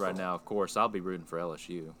biased right now. Of course, I'll be rooting for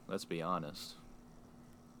LSU. Let's be honest.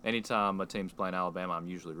 Anytime a team's playing Alabama, I'm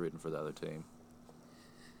usually rooting for the other team.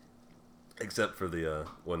 Except for the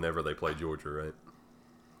whenever they play Georgia, right?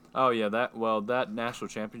 Oh yeah, that national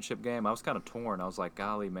championship game, I was kind of torn. I was like,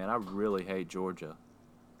 golly, man, I really hate Georgia,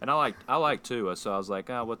 and I like Tua, so I was like,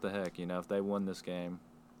 what the heck, if they won this game,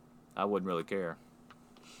 I wouldn't really care.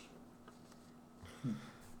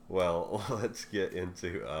 Well, let's get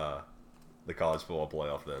into the college football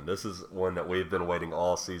playoff then. This is one that we've been waiting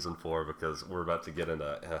all season for because we're about to get into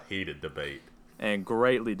a heated debate. And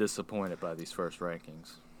greatly disappointed by these first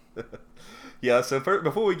rankings. Yeah, so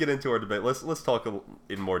before we get into our debate, let's talk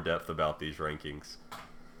in more depth about these rankings.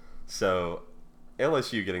 So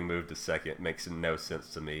LSU getting moved to second makes no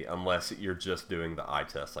sense to me unless you're just doing the eye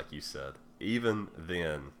test like you said. Even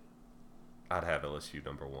then, I'd have LSU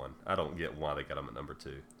number one. I don't get why they got them at number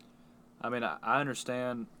two. I mean, I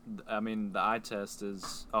understand. I mean, the eye test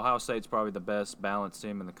is Ohio State's probably the best balanced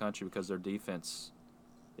team in the country because their defense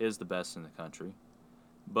is the best in the country.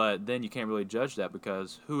 But then you can't really judge that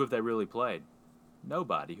because who have they really played?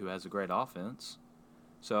 Nobody who has a great offense.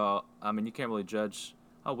 So, I mean, you can't really judge,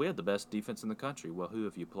 we had the best defense in the country. Well, who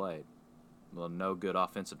have you played? Well, no good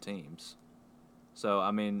offensive teams. So,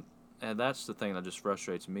 I mean, and that's the thing that just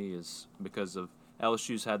frustrates me is because of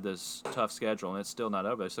LSU's had this tough schedule, and it's still not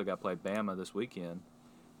over. They still got to play Bama this weekend,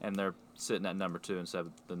 and they're sitting at number 2 instead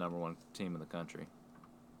of the number 1 team in the country.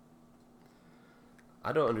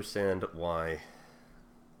 I don't understand why.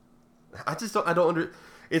 I don't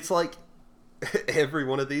it's like every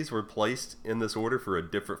one of these were placed in this order for a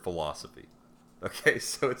different philosophy. Okay,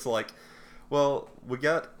 so it's like, well, we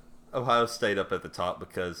got Ohio State up at the top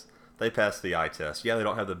because they passed the eye test. Yeah, they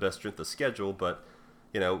don't have the best strength of schedule, but,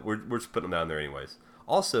 we're just putting them down there anyways.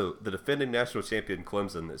 Also, the defending national champion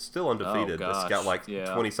Clemson is still undefeated. Oh, It's got like yeah.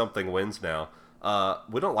 20-something wins now.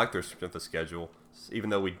 We don't like their strength of schedule, even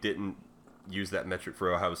though we didn't use that metric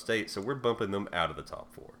for Ohio State, so we're bumping them out of the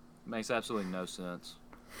top 4. Makes absolutely no sense.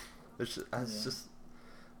 It's just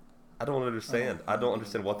I don't understand. I don't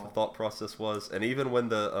understand what the thought process was. And even when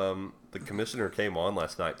the commissioner came on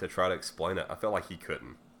last night to try to explain it, I felt like he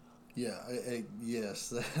couldn't. Yeah, yes,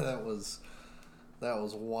 that was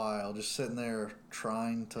wild. Just sitting there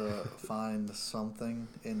trying to find something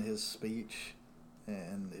in his speech,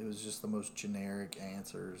 and it was just the most generic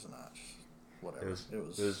answers, and whatever. It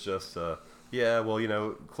was just yeah, well,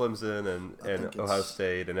 Clemson and Ohio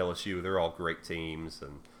State and LSU, they're all great teams,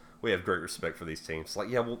 and we have great respect for these teams. Like,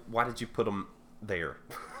 yeah, well, why did you put them there?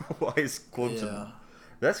 Why is Clemson? Yeah.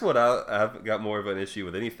 That's what I've got more of an issue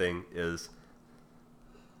with anything is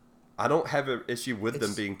I don't have an issue with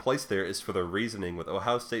them being placed there. It's for the reasoning with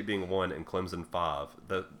Ohio State being 1 and Clemson 5.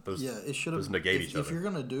 Those negate each other. If you're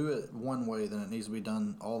going to do it one way, then it needs to be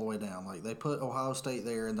done all the way down. Like, they put Ohio State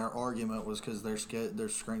there, and their argument was because their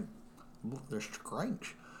strength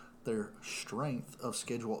of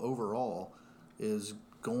schedule overall is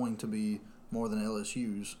going to be more than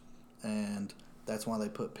LSU's, and that's why they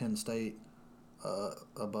put Penn State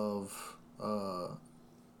above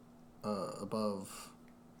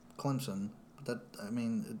Clemson. But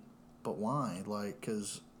why? Like,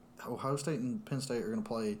 because Ohio State and Penn State are going to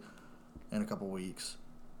play in a couple weeks,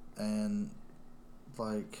 and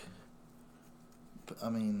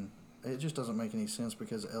it just doesn't make any sense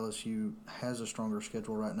because LSU has a stronger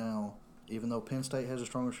schedule right now. Even though Penn State has a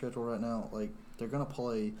stronger schedule right now, like, they're going to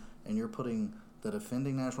play, and you're putting the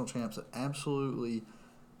defending national champs that absolutely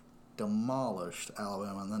demolished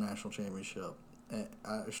Alabama in the national championship. And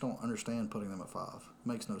I just don't understand putting them at 5.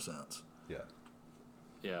 Makes no sense. Yeah.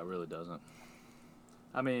 Yeah, it really doesn't.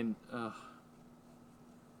 I mean,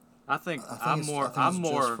 I think it's I'm more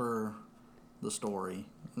just for the story.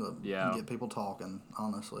 Yeah. Get people talking.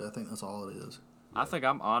 Honestly, I think that's all it is. I think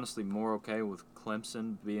I'm honestly more okay with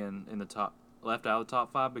Clemson being in the top, left out of the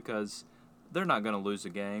top 5 because they're not going to lose a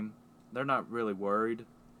game. They're not really worried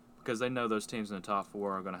because they know those teams in the top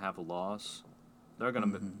 4 are going to have a loss. They're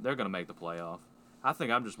going to make the playoff. I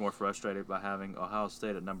think I'm just more frustrated by having Ohio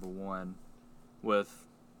State at number 1 with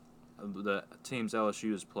the teams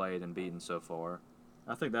LSU has played and beaten so far.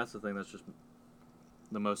 I think that's the thing that's just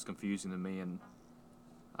the most confusing to me. And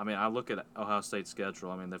I mean, I look at Ohio State's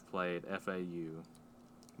schedule. I mean, they've played FAU,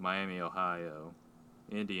 Miami, Ohio,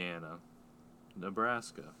 Indiana,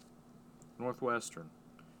 Nebraska, Northwestern.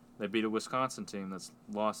 They beat a Wisconsin team that's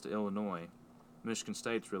lost to Illinois. Michigan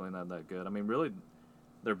State's really not that good. I mean, really,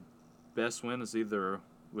 their best win is either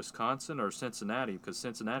Wisconsin or Cincinnati because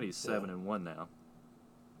Cincinnati is 7-1 now.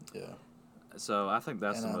 Yeah. So I think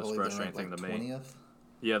that's the most frustrating thing to me. 20th?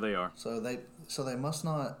 Yeah, they are. So they must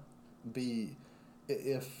not be.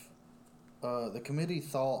 If the committee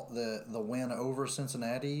thought that the win over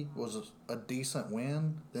Cincinnati was a decent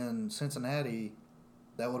win, then Cincinnati,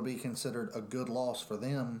 that would be considered a good loss for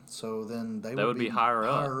them. So then they would be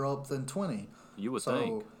higher up than 20. You would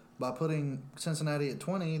think. So by putting Cincinnati at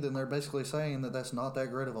 20, then they're basically saying that that's not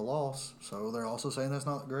that great of a loss. So they're also saying that's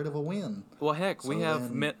not great of a win. Well, heck, they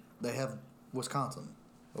have Wisconsin.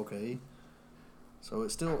 Okay. So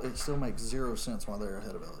it still makes zero sense why they're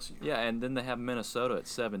ahead of LSU. Yeah, and then they have Minnesota at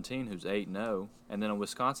 17, who's 8-0, and then a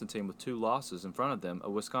Wisconsin team with 2 losses in front of them,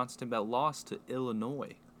 a Wisconsin team that lost to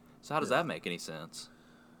Illinois. So how does that make any sense?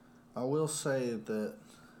 I will say that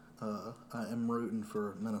I am rooting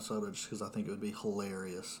for Minnesota just because I think it would be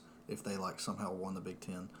hilarious if they somehow won the Big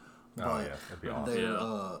Ten. But that'd be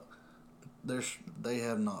awesome. They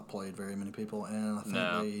have not played very many people, and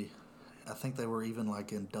I think they were even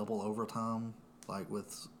in double overtime.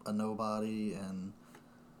 With a nobody, and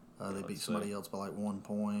they beat somebody else by 1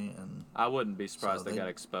 point. And I wouldn't be surprised they got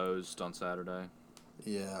exposed on Saturday.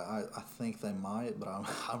 Yeah, I think they might, but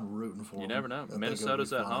I'm rooting for them. You never know.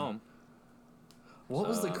 Minnesota's at home. What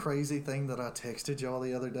was the crazy thing that I texted y'all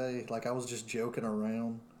the other day? I was just joking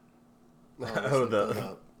around.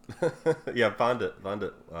 Yeah, find it.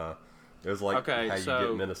 It was how you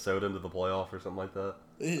get Minnesota into the playoff or something like that.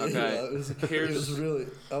 Okay. Yeah, it was really.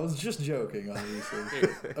 I was just joking, obviously.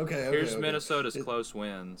 Here's Minnesota's close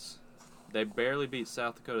wins. They barely beat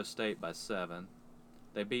South Dakota State by 7.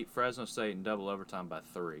 They beat Fresno State in double overtime by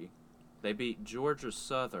 3. They beat Georgia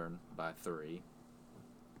Southern by 3.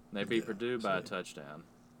 They beat Purdue by a touchdown.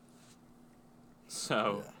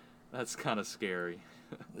 So that's kind of scary.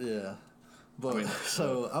 Yeah. But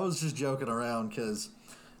I was just joking around because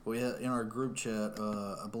we had in our group chat,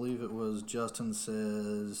 I believe it was Justin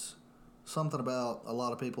says something about a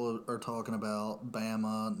lot of people are talking about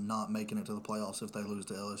Bama not making it to the playoffs if they lose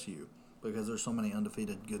to LSU because there's so many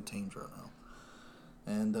undefeated good teams right now.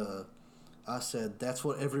 And I said, that's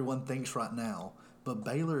what everyone thinks right now. But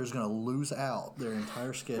Baylor is going to lose out their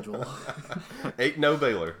entire schedule. Ain't no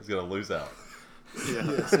Baylor is going to lose out. Yeah.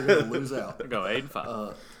 Yes, they're going to lose out. They go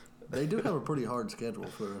 8-5. They do have a pretty hard schedule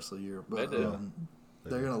for the rest of the year. But They do.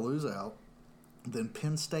 They're going to lose out. Then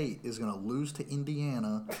Penn State is going to lose to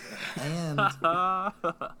Indiana and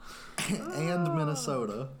and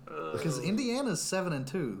Minnesota because Indiana's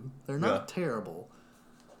 7-2. They're not terrible.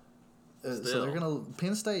 So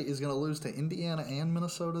Penn State is going to lose to Indiana and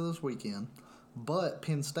Minnesota this weekend. But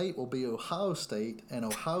Penn State will be Ohio State, and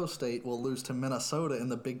Ohio State will lose to Minnesota in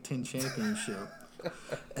the Big Ten Championship.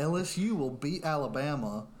 LSU will beat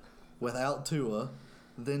Alabama without Tua.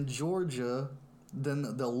 Then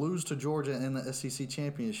they'll lose to Georgia in the SEC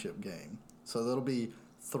Championship game. So that'll be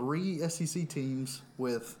 3 SEC teams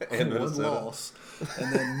with one loss.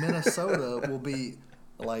 And then Minnesota will be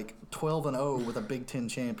like 12-0 with a Big Ten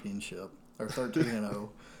Championship, or 13-0.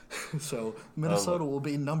 So Minnesota will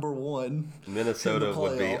be number 1. Minnesota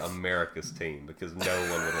would be America's team because no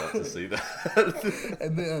one would want to see that.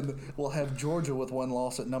 And then we'll have Georgia with 1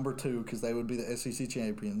 loss at number 2 because they would be the SEC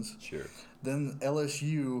champions. Sure. Then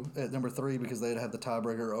LSU at number 3 because they'd have the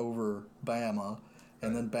tiebreaker over Bama.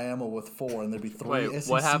 And then Bama with 4, and there'd be 3 SEC teams.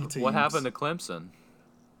 What happened to Clemson?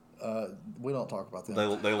 We don't talk about them.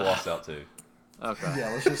 They lost out too. Okay. Yeah,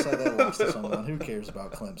 let's just say they lost to someone. Who cares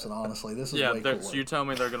about Clemson, honestly? This is way cooler. So you tell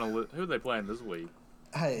me they're going to lose. Who are they playing this week?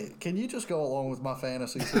 Hey, can you just go along with my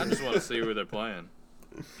fantasy? I just want to see who they're playing.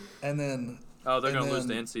 And then... Oh, they're going to lose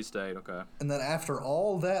to NC State. Okay. And then after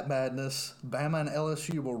all that madness, Bama and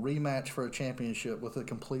LSU will rematch for a championship with a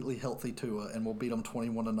completely healthy Tua, and we'll beat them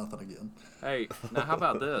 21-0 again. Hey, now how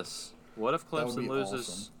about this? What if Clemson loses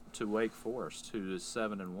awesome. to Wake Forest, who is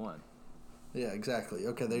 7-1? Yeah, exactly.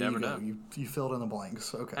 Okay, there Never you go. know. You filled in the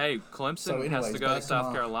blanks. Okay. Hey, Clemson has to go to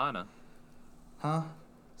South Carolina. Huh?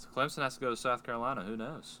 So Clemson has to go to South Carolina. Who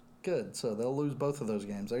knows? Good. So they'll lose both of those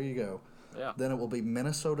games. There you go. Yeah. Then it will be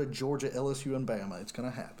Minnesota, Georgia, LSU, and Bama. It's going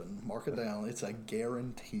to happen. Mark it down. It's a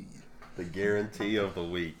guarantee. The guarantee of the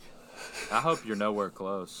week. I hope you're nowhere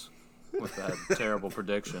close with that terrible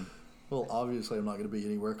prediction. Well, obviously I'm not going to be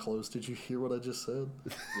anywhere close. Did you hear what I just said?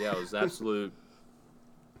 Yeah, it was absolute.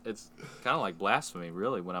 It's kind of like blasphemy,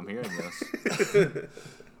 really, when I'm hearing this.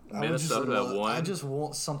 Minnesota won. I just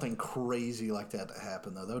want something crazy like that to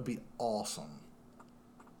happen, though. That would be awesome.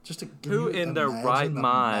 Just to Who in their right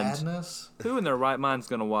mind? Madness? Who in their right mind is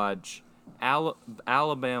going to watch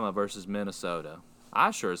Alabama versus Minnesota? I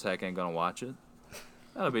sure as heck ain't going to watch it.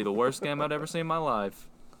 That'll be the worst game I've ever seen in my life.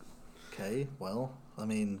 Okay, well, I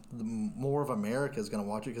mean, more of America is going to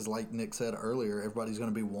watch it because, like Nick said earlier, everybody's going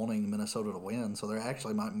to be wanting Minnesota to win, so they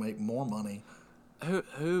actually might make more money.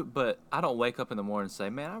 But I don't wake up in the morning and say,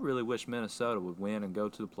 man, I really wish Minnesota would win and go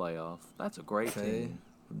to the playoff. That's a great team.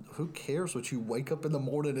 Who cares what you wake up in the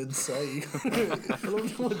morning and say? I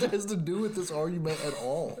don't know what that has to do with this argument at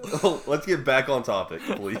all. Well, let's get back on topic,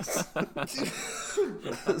 please.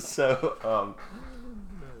 So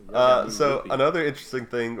another interesting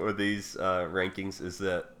thing with these rankings is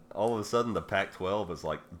that all of a sudden the Pac-12 is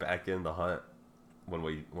like back in the hunt when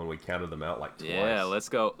we counted them out like twice. Yeah, let's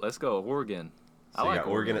go Oregon. So you got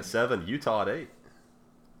Oregon at 7, Utah at 8.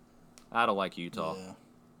 I don't like Utah. Yeah.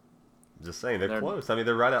 Just saying, they're close. I mean,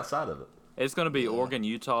 they're right outside of it. It's going to be Oregon,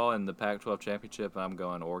 Utah in the Pac-12 championship, and I'm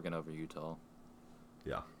going Oregon over Utah.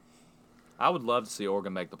 Yeah. I would love to see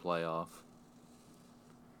Oregon make the playoff.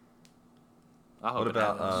 I hope it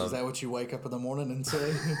happens. Is that what you wake up in the morning and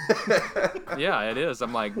say? Yeah, it is.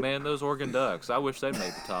 I'm like, man, those Oregon Ducks. I wish they'd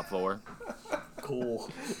made the top 4.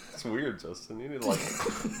 Cool. It's weird, Justin. You need to like.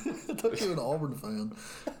 I thought you were an Auburn fan.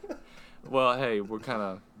 Well, hey, we're kind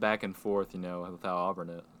of back and forth, with how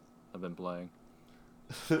Auburn have been playing.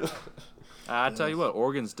 I tell you what,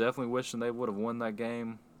 Oregon's definitely wishing they would have won that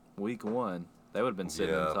game week 1. They would have been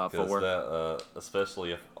sitting in the top 4. That,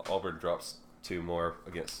 especially if Auburn drops 2 more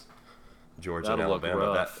against Georgia That'll and Alabama,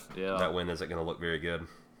 look rough. that win isn't going to look very good.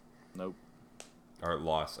 Nope. Or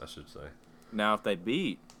loss, I should say. Now, if they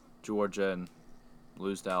beat Georgia and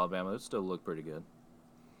lose to Alabama, it would still look pretty good.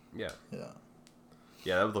 Yeah. Yeah.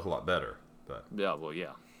 Yeah, that would look a lot better. But yeah, well,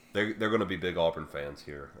 yeah. They're going to be big Auburn fans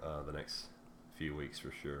here the next few weeks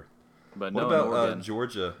for sure. But what about Oregon,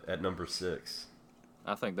 Georgia at number 6?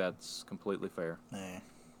 I think that's completely fair.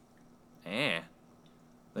 Nah.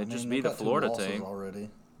 They just they beat a got two Florida losses team. already.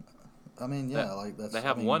 I mean, yeah, that's. They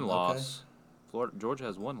have one okay. loss. Georgia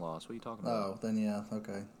has one loss. What are you talking about? Oh, then yeah,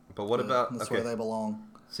 okay. But what about That's where they belong.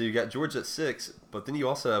 So you got Georgia at 6, but then you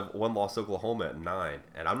also have one loss Oklahoma at 9,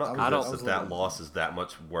 and I'm not convinced that loss is that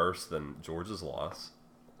much worse than Georgia's loss.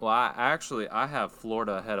 Well, I have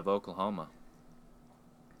Florida ahead of Oklahoma.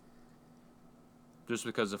 Just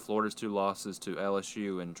because of Florida's 2 losses to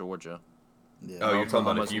LSU and Georgia. Yeah. Oh, you're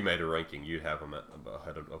talking about if you made a ranking, you'd have them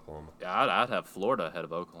ahead of Oklahoma. Yeah, I'd have Florida ahead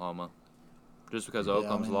of Oklahoma. Just because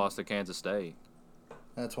Oklahoma's lost to Kansas State.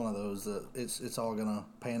 That's one of those that it's all gonna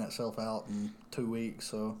pan itself out in 2 weeks.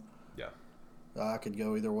 So yeah, I could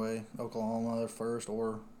go either way. Oklahoma first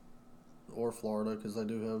or Florida, because they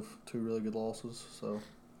do have 2 really good losses. So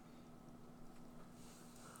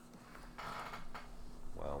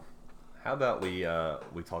well, how about we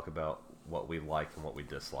talk about what we like and what we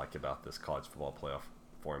dislike about this college football playoff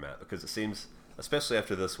format, because it seems, especially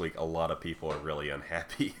after this week, a lot of people are really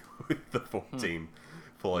unhappy with the 14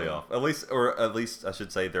 playoff. At least I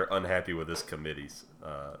should say they're unhappy with this committee's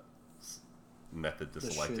method to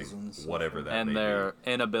selecting whatever that may be. And their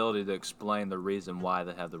inability to explain the reason why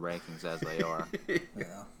they have the rankings as they are.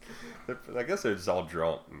 yeah, I guess they're just all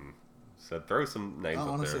drunk and said throw some names up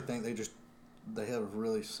there. I honestly think they have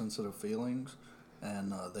really sensitive feelings,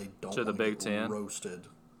 and they don't to the Big get Ten roasted.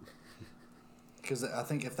 Because I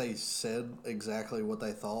think if they said exactly what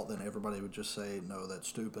they thought, then everybody would just say, "No, that's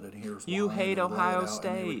stupid." And here's why. You hate and Ohio lay it out,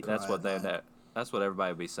 State. That's what That's what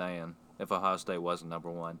everybody would be saying if Ohio State wasn't number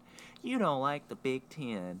 1. You don't like the Big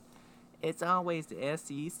Ten. It's always the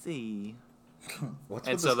SEC. What's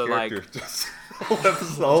and with so this they're character? Just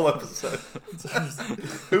the whole episode.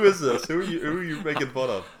 Who is this? Who are you making fun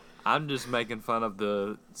of? I'm just making fun of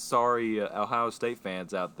the sorry Ohio State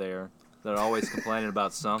fans out there that are always complaining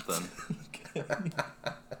about something.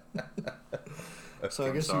 So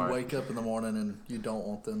I guess you wake up in the morning and you don't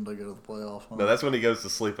want them to go to the playoff. Huh? No, that's when he goes to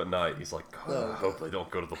sleep at night. He's like, God, I hope they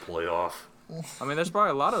don't go to the playoff. I mean, there's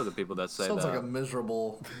probably a lot of the people that say Sounds that. like a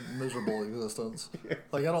miserable existence.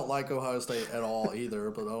 Like, I don't like Ohio State at all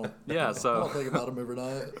either, but I don't. Yeah, so I don't think about them every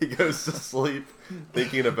night. He goes to sleep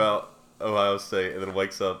thinking about Ohio State and then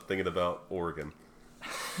wakes up thinking about Oregon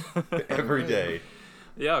every day.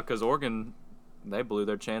 Yeah, because Oregon, they blew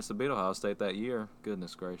their chance to beat Ohio State that year.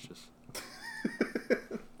 Goodness gracious.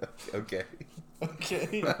 Okay.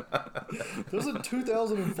 It was in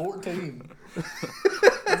 2014. It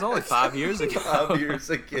was only 5 years ago. 5 years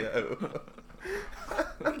ago.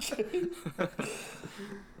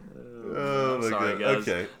 Oh my Sorry, God. guys.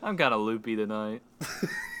 Okay. I'm kind of loopy tonight.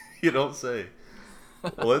 You don't say.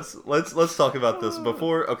 Well, let's talk about this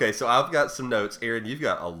before. Okay, so I've got some notes. Aaron, you've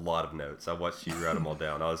got a lot of notes. I watched you write them all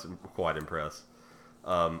down. I was quite impressed.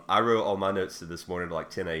 I wrote all my notes this morning at like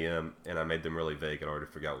 10 a.m. and I made them really vague. I already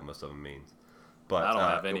forgot what most of them means. But I don't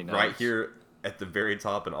have any notes. Right here at the very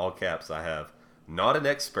top in all caps, I have not an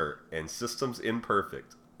expert and systems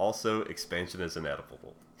imperfect. Also, expansion is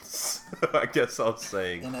inevitable. So I guess I was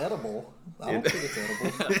saying inedible. I don't think it's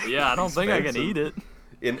edible. Yeah, I don't think I can eat it.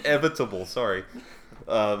 Inevitable. Sorry.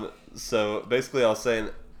 So basically, I was saying,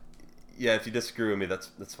 yeah, if you disagree with me,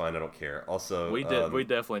 that's fine. I don't care. Also, We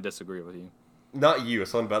definitely disagree with you. Not you.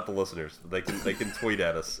 It's talking about the listeners. They can tweet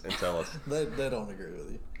at us and tell us. They don't agree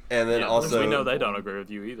with you. And then also, we know they don't agree with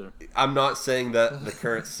you either. I'm not saying that the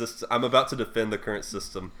current system. I'm about to defend the current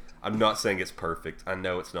system. I'm not saying it's perfect. I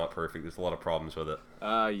know it's not perfect. There's a lot of problems with it.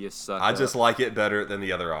 You suck. I just like it better than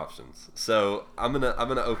the other options. So I'm gonna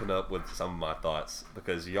open up with some of my thoughts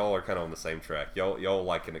because y'all are kind of on the same track. Y'all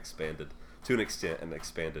like an expanded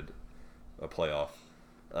playoff,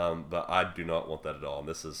 but I do not want that at all. And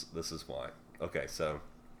this is why. Okay, so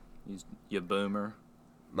you boomer.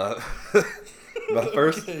 My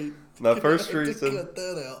first reason. Cut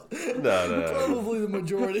that out. No. Probably the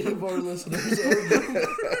majority of our listeners are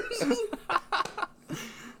boomers.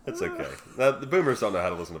 It's okay. The boomers don't know how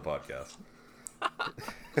to listen to podcasts.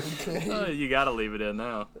 Okay. You gotta leave it in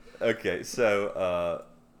now. Okay, so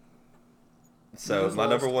my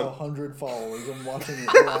number one. 100 followers. I'm watching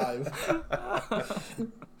it live.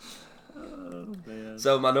 Oh, man.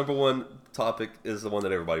 So my number one topic is the one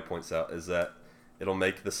that everybody points out, is that it'll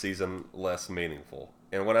make the season less meaningful.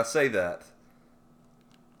 And when I say that,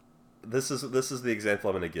 this is the example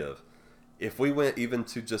I'm going to give. If we went even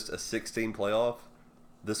to just a 16 playoff,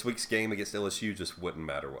 this week's game against LSU just wouldn't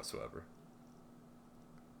matter whatsoever.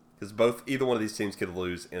 Because either one of these teams could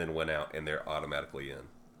lose and then win out, and they're automatically in.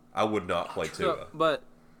 I would not play Tua. But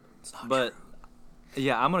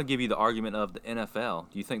yeah, I'm going to give you the argument of the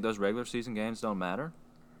NFL. Do you think those regular season games don't matter?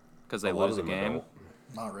 Because they lose a game?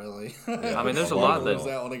 Not really. I mean, there's a Florida lot that lose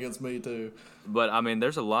that one against me too. But I mean,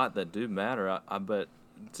 there's a lot that do matter. But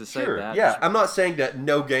to say Sure, that, yeah, I'm not saying that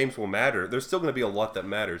no games will matter. There's still going to be a lot that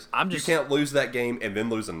matters. You can't lose that game and then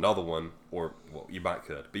lose another one, or well, you might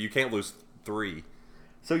could, but you can't lose 3.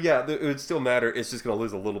 So yeah, it would still matter. It's just going to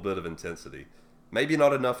lose a little bit of intensity. Maybe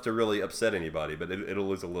not enough to really upset anybody, but it'll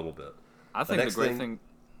lose a little bit. I think the great thing.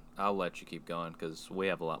 I'll let you keep going because we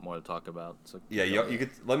have a lot more to talk about. So yeah, you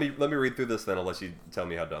could let me read through this then. I'll let you tell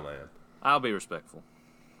me how dumb I am. I'll be respectful.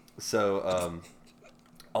 So,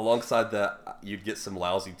 alongside that, you'd get some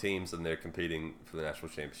lousy teams in there competing for the national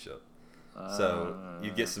championship. So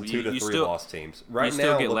you'd get some 2 to 3 loss teams. Right you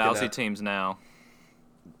still get lousy teams now.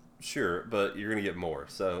 Sure, but you're going to get more.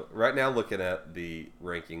 So right now, looking at the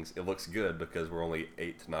rankings, it looks good because we're only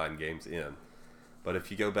 8 to 9 games in. But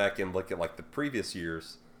if you go back and look at like the previous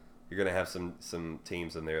years, you're going to have some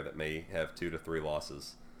teams in there that may have 2 to 3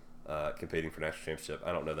 losses competing for national championship.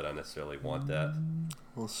 I don't know that I necessarily want that.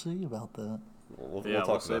 We'll see about that. We'll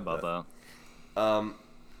talk about that.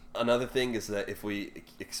 Another thing is that if we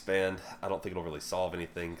expand, I don't think it'll really solve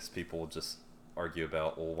anything because people will just argue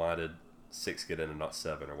about, well, why did 6 get in and not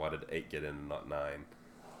 7, or why did 8 get in and not 9?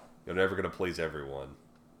 You're never going to please everyone,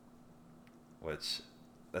 which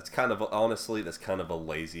that's kind of a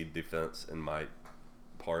lazy defense in my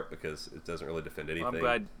part because it doesn't really defend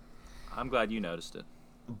anything. I'm glad you noticed it.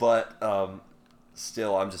 But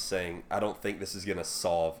still, I'm just saying I don't think this is going to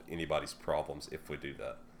solve anybody's problems if we do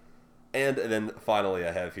that. And then finally,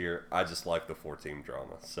 I have here, I just like the 4-team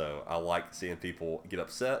drama. So I like seeing people get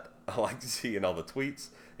upset. I like seeing all the tweets.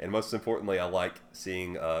 And most importantly, I like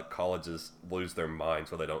seeing colleges lose their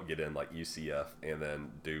minds when they don't get in, like UCF, and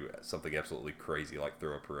then do something absolutely crazy like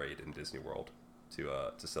throw a parade in Disney World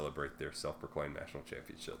to celebrate their self-proclaimed national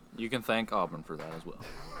championship. You can thank Auburn for that as well.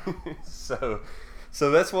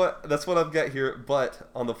 So that's what I've got here. But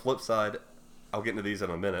on the flip side, I'll get into these in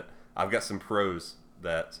a minute. I've got some pros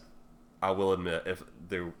that I will admit, if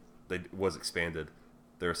they was expanded,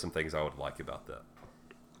 there are some things I would like about that.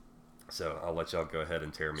 So I'll let y'all go ahead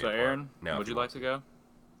and tear me apart. So Aaron, now, would you like to go?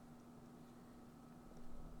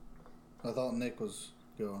 I thought Nick was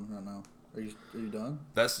going right now. Are you done?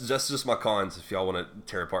 That's just my cons. If y'all want to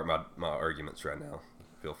tear apart my arguments right now,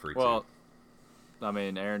 feel free to. Well, I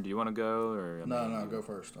mean, Aaron, do you want to go or? No, go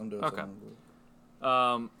first. I'm doing okay.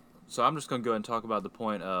 something. So I'm just going to go ahead and talk about the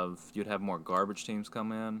point of you'd have more garbage teams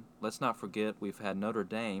come in. Let's not forget we've had Notre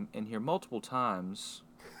Dame in here multiple times,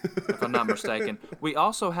 if I'm not mistaken. We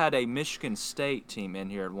also had a Michigan State team in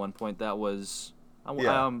here at one point that was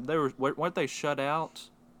weren't they shut out,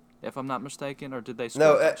 if I'm not mistaken, or did they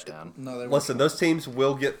score a touchdown? No, they listen, those teams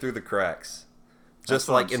will get through the cracks. Just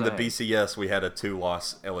like in the BCS, we had a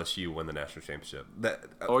 2-loss LSU win the national championship.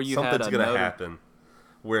 Something's going to happen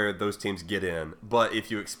where those teams get in, but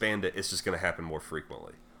if you expand it, it's just going to happen more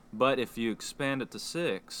frequently. But if you expand it to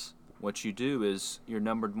 6, what you do is your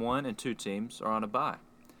numbered 1 and 2 teams are on a bye.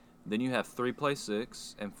 Then you have 3 play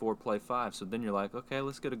 6 and 4 play 5. So then you're like, okay,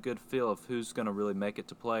 let's get a good feel of who's going to really make it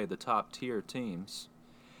to play the top tier teams.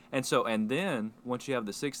 And then once you have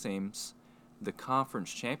the 6 teams, the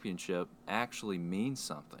conference championship actually means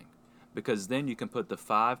something, because then you can put the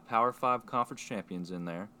 5 Power 5 conference champions in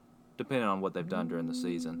there, depending on what they've done during the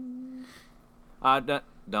season.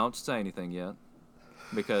 Don't say anything yet,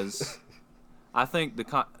 because I think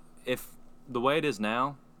if the way it is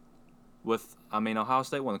now, Ohio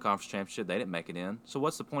State won the conference championship, they didn't make it in. So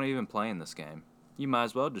what's the point of even playing this game? You might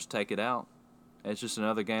as well just take it out. It's just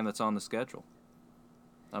another game that's on the schedule.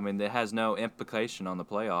 I mean, it has no implication on the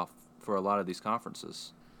playoff for a lot of these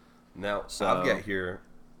conferences. Now, I've got here,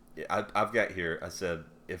 I said,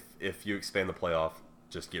 if you expand the playoff,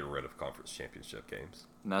 just get rid of conference championship games.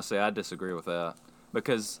 Now, see, I disagree with that,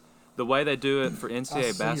 because the way they do it for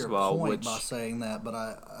NCAA basketball, your point by saying that,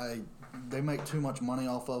 but they make too much money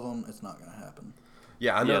off of them. It's not going to happen.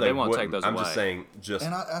 Yeah, I know they won't take those I'm away. just saying,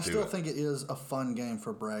 and I still think it is a fun game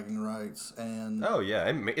for bragging rights. And oh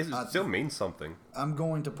yeah, it still means something. I'm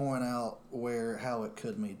going to point out how it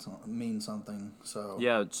could mean something. So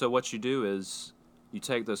yeah, so what you do is you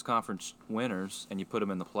take those conference winners and you put them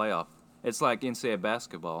in the playoff. It's like NCAA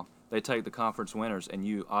basketball. They take the conference winners and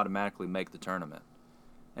you automatically make the tournament.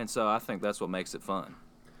 And so I think that's what makes it fun.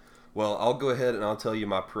 Well, I'll go ahead and I'll tell you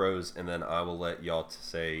my pros, and then I will let y'all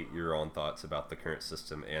say your own thoughts about the current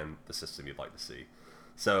system and the system you'd like to see.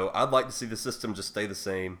 So I'd like to see the system just stay the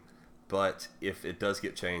same, but if it does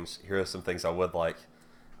get changed, here are some things I would like.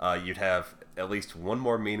 You'd have at least one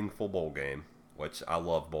more meaningful bowl game, which I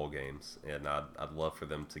love bowl games, and I'd love for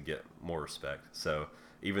them to get more respect. So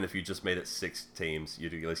even if you just made it 6 teams,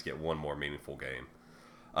 you'd at least get one more meaningful game.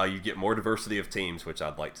 You get more diversity of teams, which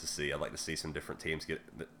I'd like to see. I'd like to see some different teams get,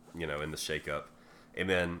 in the shakeup, and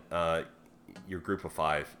then your group of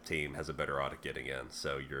 5 team has a better odd of getting in.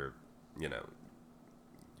 So your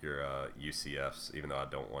UCFs, even though I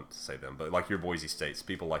don't want to say them, but like your Boise States,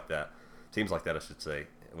 people like that, teams like that, I should say,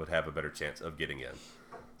 would have a better chance of getting in.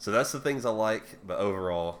 So that's the things I like, but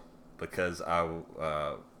overall, because I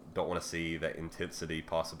don't want to see that intensity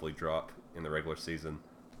possibly drop in the regular season,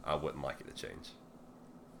 I wouldn't like it to change.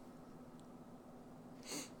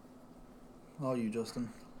 Oh, you, Justin?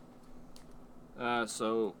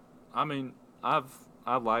 So, I mean, I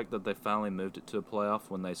like that they finally moved it to a playoff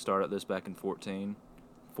when they started this back in 14.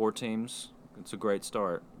 4 teams, it's a great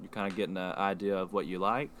start. You're kind of getting an idea of what you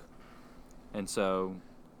like. And so,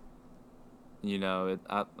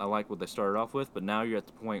 I like what they started off with, but now you're at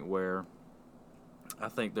the point where I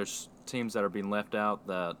think there's teams that are being left out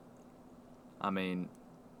that,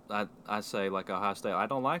 I say like Ohio State, I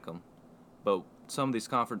don't like them. But some of these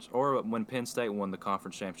conference, or when Penn State won the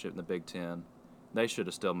conference championship in the Big Ten, they should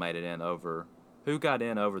have still made it in over. Who got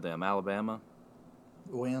in over them? Alabama?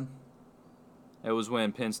 When? It was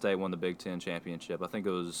when Penn State won the Big Ten championship. I think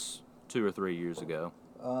it was 2 or 3 years ago.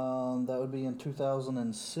 That would be in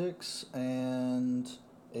 2006, and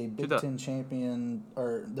a Big Ten champion,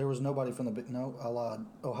 or there was nobody from the Big. No, I lied.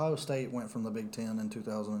 Ohio State went from the Big Ten in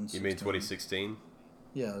 2016. You mean 2016?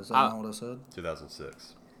 Yeah, is that not what I said?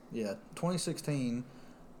 2006. Yeah, 2016,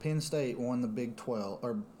 Penn State won the Big 12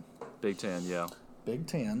 or Big Ten, yeah. Big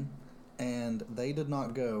Ten, and they did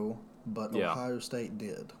not go, but Ohio State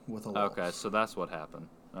did with a loss. Okay, so that's what happened.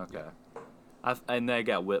 Okay. And they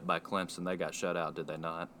got whipped by Clemson. They got shut out, did they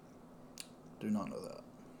not? Do not know that.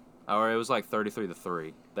 Or it was like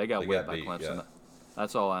 33-3. They got whipped by Clemson. Yeah.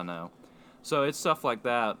 That's all I know. So it's stuff like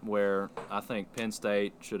that where I think Penn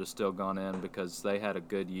State should have still gone in because they had a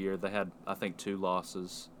good year. They had, I think, 2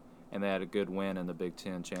 losses, and they had a good win in the Big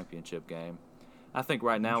Ten championship game. I think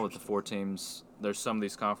right now with the 4 teams, there's some of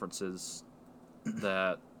these conferences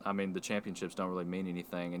that, the championships don't really mean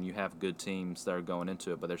anything, and you have good teams that are going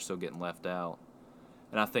into it, but they're still getting left out.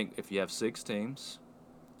 And I think if you have 6 teams,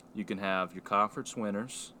 you can have your conference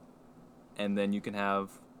winners, and then you can have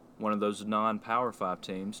one of those non-Power 5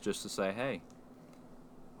 teams just to say, hey,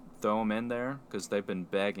 throw them in there because they've been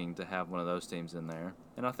begging to have one of those teams in there.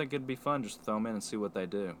 And I think it'd be fun just to throw them in and see what they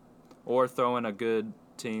do. Or throw in a good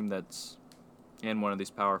team that's in one of these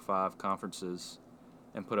Power 5 conferences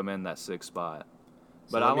and put them in that 6th spot.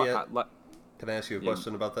 So But can I ask you a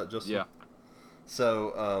question about that, Justin? Yeah.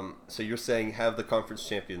 So, so you're saying have the conference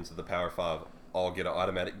champions of the Power 5 all get an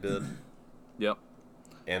automatic bid? Yep.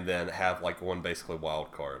 And then have like one basically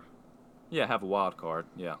wild card? Yeah, have a wild card,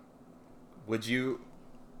 yeah. Would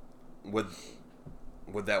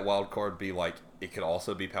that wild card be like it could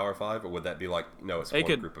also be Power 5, or would that be like it's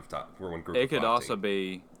one group of top? We're one group. It could also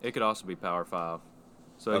be Power 5.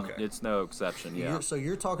 So it's no exception. Yeah. So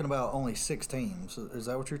you're talking about only 6 teams. Is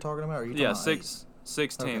that what you're talking about? Or are you talking about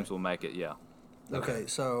 6 teams will make it. Yeah. Okay.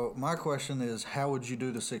 So my question is, how would you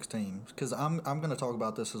do the 6 teams? Because I'm going to talk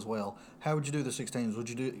about this as well. How would you do the 6 teams? Would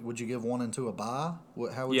you give 1 and 2 a bye?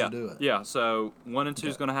 How would you do it? Yeah. So 1 and 2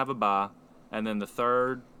 is going to have a bye, and then the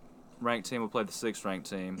 3rd ranked team will play the 6th ranked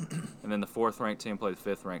team, and then the 4th ranked team will play the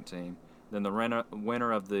 5th ranked team. Then the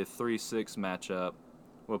winner of the 3-6 matchup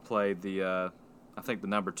will play the I think the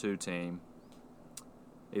number 2 team.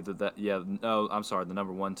 Either that, the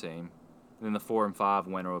number 1 team. And then the 4 and 5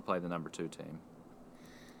 winner will play the number 2 team.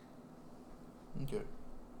 Okay.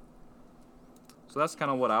 So that's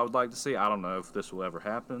kind of what I would like to see. I don't know if this will ever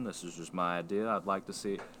happen. This is just my idea. I'd like to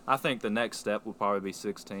see. I think the next step will probably be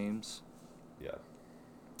 6 teams. Yeah.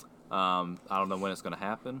 I don't know when it's going to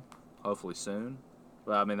happen. Hopefully soon.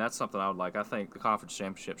 But that's something I would like. I think the conference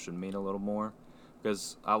championship should mean a little more.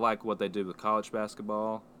 Because I like what they do with college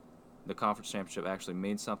basketball. The conference championship actually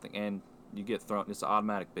means something, and you get thrown. It's an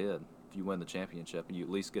automatic bid if you win the championship, and you at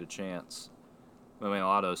least get a chance. A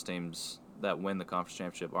lot of those teams that win the conference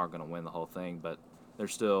championship aren't going to win the whole thing, but they're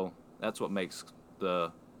still. That's what makes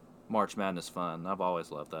the March Madness fun. I've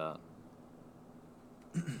always loved that.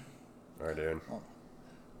 All right, Aaron.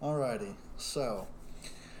 Alrighty. So,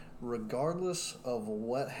 regardless of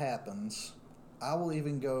what happens, I will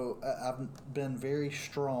even go. I've been very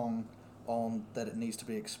strong on that it needs to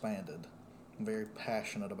be expanded. I'm very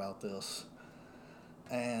passionate about this.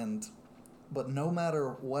 But no matter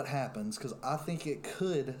what happens, because I think it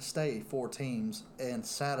could stay 4 teams and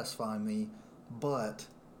satisfy me, but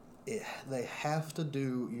they have to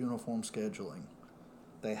do uniform scheduling.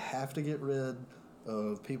 They have to get rid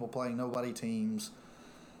of people playing nobody teams.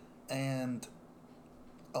 And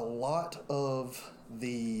a lot of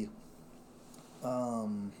the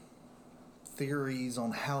theories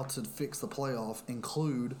on how to fix the playoff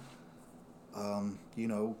include,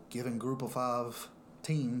 giving Group of 5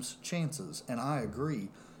 teams chances. And I agree.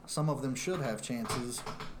 Some of them should have chances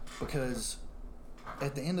because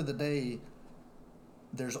at the end of the day,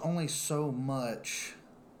 there's only so much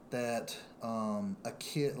that a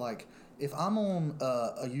kid, like, if I'm on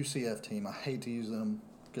a UCF team, I hate to use them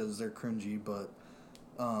because they're cringy, but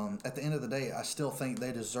at the end of the day, I still think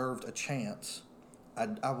they deserved a chance.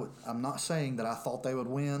 I'm not saying that I thought they would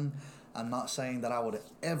win. I'm not saying that I would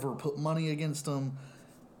ever put money against them.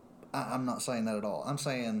 I'm not saying that at all. I'm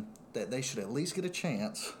saying that they should at least get a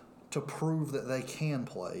chance to prove that they can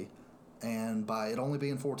play. And by it only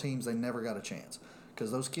being 4 teams, they never got a chance.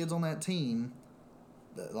 Because those kids on that team,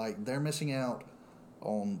 like, they're missing out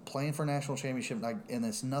on playing for a national championship, and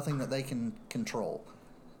it's nothing that they can control.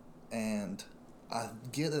 And I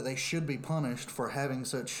get that they should be punished for having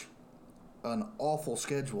such an awful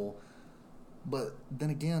schedule, but then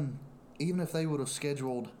again, even if they would have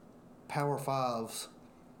scheduled Power 5s,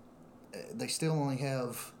 they still only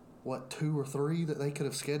have, 2 or 3 that they could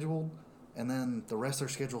have scheduled, and then the rest of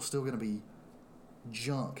their schedule is still going to be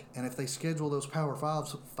junk. And if they schedule those Power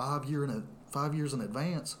 5s 5 years in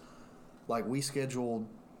advance, like we scheduled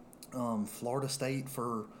Florida State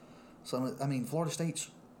for Florida State's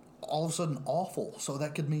all of a sudden awful, so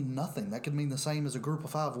that could mean nothing. That could mean the same as a Group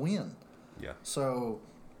of 5 win. Yeah. So,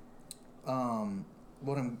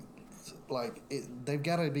 they've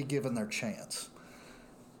got to be given their chance.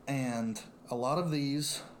 And a lot of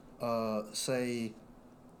these say,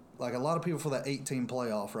 like, a lot of people for that 8-team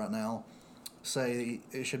playoff right now say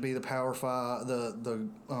it should be the Power 5, the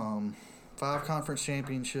 5 conference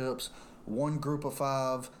championships, 1 Group of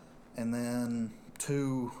 5, and then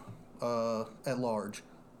 2 at large.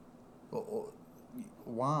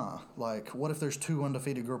 Why? Like, what if there's 2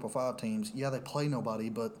 undefeated Group of 5 teams? Yeah, they play nobody,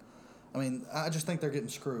 but, I just think they're getting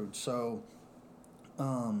screwed. So,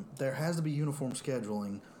 there has to be uniform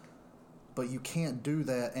scheduling, but you can't do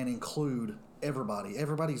that and include everybody.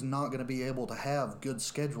 Everybody's not going to be able to have good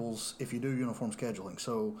schedules if you do uniform scheduling.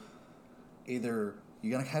 So, either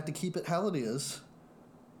you're going to have to keep it how it is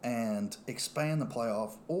and expand the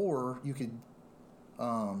playoff, or you could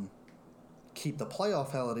keep the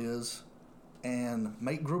playoff how it is and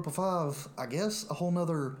make Group of 5, I guess, a whole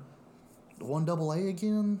nother 1AA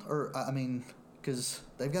again. Or, because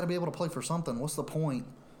they've got to be able to play for something. What's the point?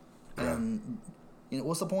 Yeah. And,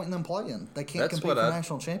 what's the point in them playing? They can't compete for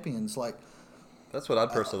national champions. Like, that's what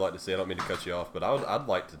I'd personally like to see. I don't mean to cut you off, but I'd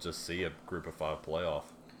like to just see a Group of 5 playoff.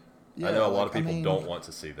 Yeah, I know a lot of people don't want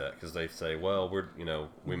to see that because they say, well,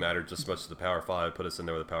 we matter just as much as the Power 5. Put us in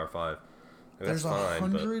there with the Power 5. There's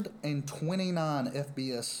 129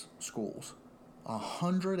 FBS schools.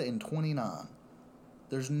 129.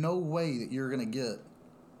 There's no way that you're going to get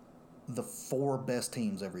the 4 best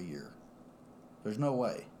teams every year. There's no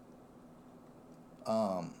way.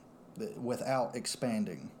 Without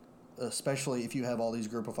expanding. Especially if you have all these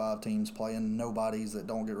Group of 5 teams playing nobodies that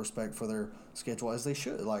don't get respect for their schedule as they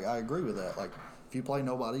should. Like, I agree with that. Like, if you play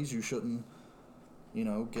nobodies, you shouldn't,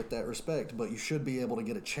 get that respect. But you should be able to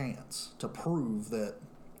get a chance to prove that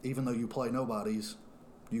even though you play nobodies,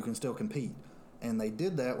 you can still compete. And they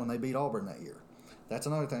did that when they beat Auburn that year. That's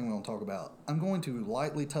another thing we're going to talk about. I'm going to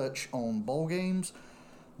lightly touch on bowl games,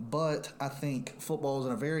 but I think football is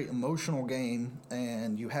a very emotional game,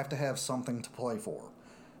 and you have to have something to play for.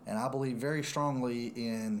 And I believe very strongly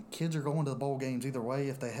in kids are going to the bowl games either way.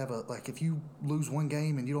 If they have if you lose one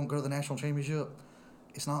game and you don't go to the national championship,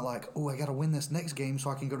 it's not like, oh, I got to win this next game so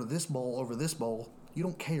I can go to this bowl over this bowl. You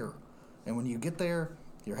don't care. And when you get there,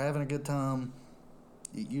 you're having a good time.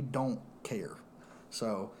 You don't care.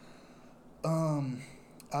 So,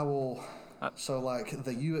 I will. So, like,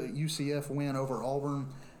 the UCF win over Auburn,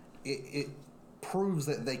 it proves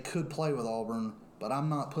that they could play with Auburn, but I'm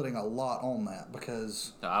not putting a lot on that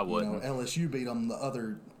because I wouldn't. LSU beat them the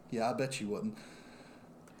other. Yeah, I bet you wouldn't.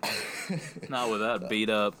 Not with that beat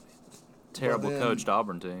up, terrible coached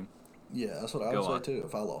Auburn team. Yeah, that's what I would say too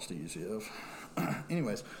if I lost to UCF.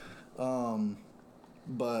 Anyways,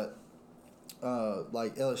 but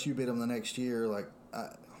like LSU beat them the next year.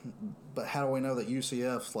 But how do we know that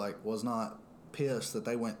UCF was not pissed that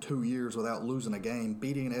they went 2 years without losing a game,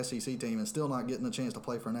 beating an SEC team, and still not getting a chance to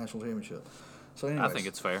play for a national championship? So anyways, I think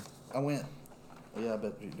it's fair. I went. Yeah, I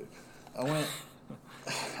bet you do. I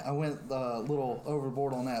went a little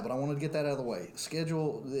overboard on that, but I wanted to get that out of the way.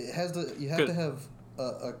 Schedule you have to have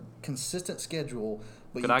a consistent schedule,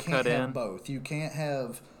 but you can't have both. You can't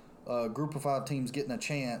have a Group of 5 teams getting a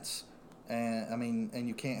chance, and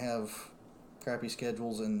you can't have crappy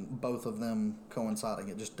schedules and both of them coinciding.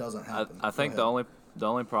 It just doesn't happen. I think the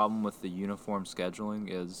only problem with the uniform scheduling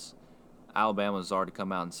is Alabama's already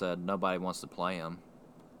come out and said nobody wants to play them.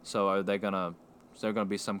 So are they gonna? Is there gonna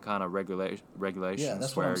be some kind of regulations? Yeah,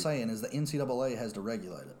 that's what I'm saying. Is the NCAA has to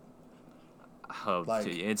regulate it. Oh,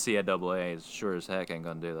 NCAA is sure as heck ain't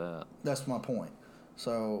gonna do that. That's my point.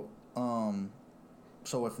 So,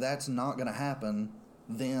 so if that's not gonna happen,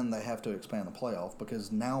 then they have to expand the playoff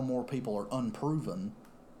because now more people are unproven.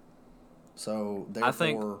 So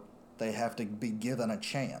therefore, they have to be given a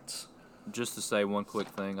chance. Just to say one quick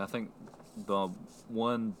thing, I think the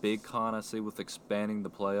one big con I see with expanding the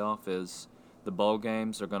playoff is the bowl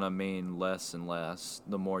games are going to mean less and less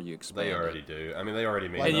the more you expand. They already do. I mean, they already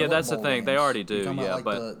mean. And yeah, that's the thing. Games? They already do. You're talking yeah, about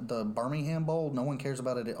like the Birmingham Bowl. No one cares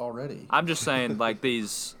about it already. I'm just saying, like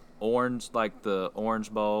these like the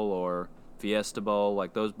Orange Bowl or Fiesta Bowl,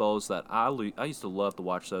 like those bowls that I used to love to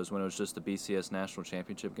watch those when it was just the BCS National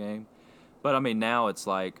Championship game. But I mean, now it's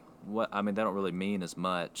like they don't really mean as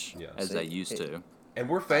much as they used to. And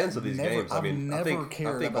we're fans of these games. I've never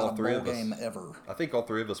cared about a bowl game ever. I think all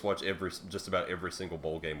three of us watch just about every single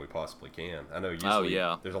bowl game we possibly can. I know usually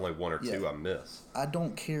there's only one or two I miss. I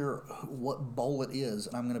don't care what bowl it is.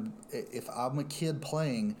 If I'm a kid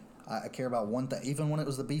playing, I care about one thing. Even when it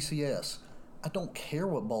was the BCS, I don't care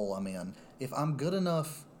what bowl I'm in. If I'm good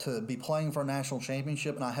enough to be playing for a national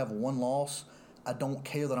championship and I have one loss, I don't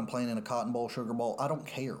care that I'm playing in a Cotton Bowl, Sugar Bowl. I don't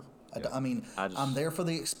care. Yeah. I'm there for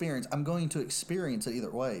the experience. I'm going to experience it either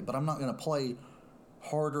way, but I'm not going to play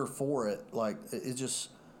harder for it. Like, it's just...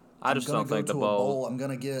 I just don't think the bowl... I'm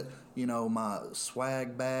going to get, my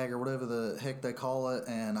swag bag or whatever the heck they call it,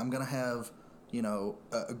 and I'm going to have,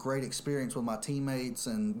 a great experience with my teammates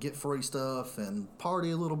and get free stuff and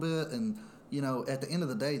party a little bit. And, at the end of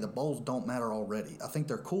the day, the bowls don't matter already. I think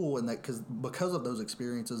they're cool in that because of those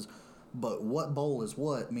experiences... But what bowl is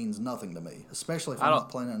what means nothing to me, especially if I'm not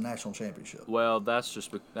playing in a national championship. Well, that's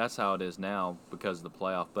how it is now because of the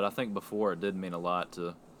playoff. But I think before it did mean a lot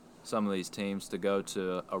to some of these teams to go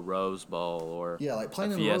to a Rose Bowl or like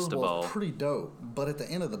playing in the Rose Bowl is pretty dope. But at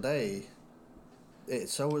the end of the day,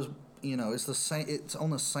 it's the same. It's on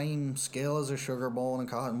the same scale as a Sugar Bowl and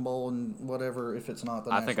a Cotton Bowl and whatever. If it's not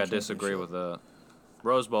the, I think I disagree with that.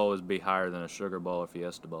 Rose Bowl would be higher than a Sugar Bowl or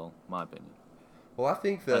Fiesta Bowl, in my opinion. Well, I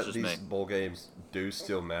think that these bowl games do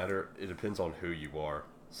still matter. It depends on who you are.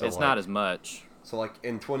 So it's not as much. So, like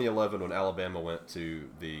in 2011, when Alabama went to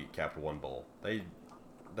the Capital One Bowl,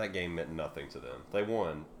 that game meant nothing to them. They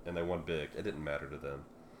won, and they won big. It didn't matter to them.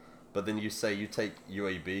 But then you take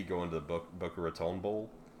UAB going to the Boca Raton Bowl,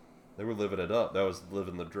 they were living it up. That was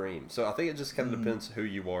living the dream. So I think it just kind of depends who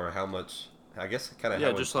you are, how much. I guess kind of how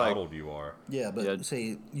entitled you are. Yeah, but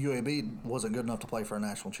see, UAB wasn't good enough to play for a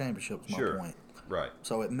national championship. Was my point. Right.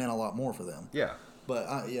 So it meant a lot more for them. Yeah. But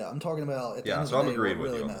I'm talking about at the end of the day what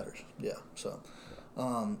really matters. Yeah. So,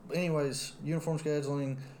 anyways, uniform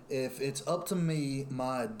scheduling. If it's up to me,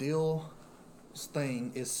 my ideal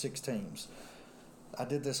thing is 6 teams. I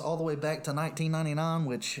did this all the way back to 1999,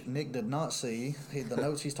 which Nick did not see. The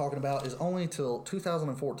notes he's talking about is only till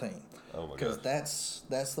 2014. Oh my gosh. Because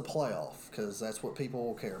that's the playoff. Because that's what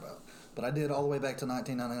people care about. But I did all the way back to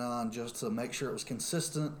 1999 just to make sure it was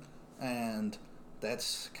consistent, and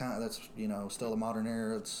that's still the modern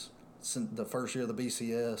era. It's the first year of the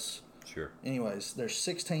BCS. Sure. Anyways, there's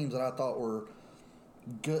 6 teams that I thought were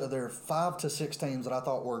good. There are 5 to 6 teams that I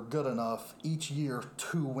thought were good enough each year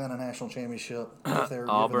to win a national championship if they were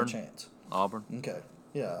given a chance. Auburn. Okay.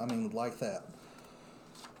 Yeah, like that.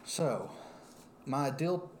 So, my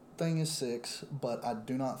ideal thing is 6, but I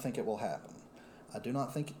do not think it will happen. I do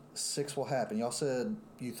not think 6 will happen. Y'all said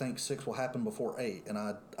you think 6 will happen before 8, and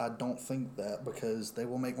I don't think that because they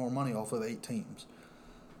will make more money off of 8 teams.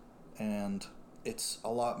 And it's a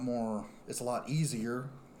lot easier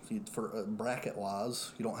for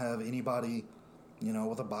bracket-wise. You don't have anybody,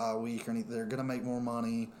 with a bye week or anything. They're going to make more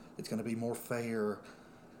money. It's going to be more fair.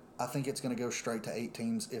 I think it's going to go straight to 8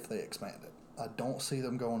 teams if they expand it. I don't see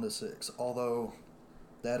them going to 6, although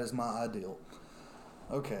that is my ideal.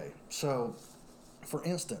 Okay, so... For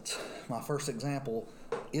instance, my first example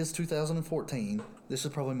is 2014. This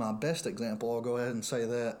is probably my best example. I'll go ahead and say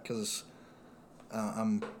that because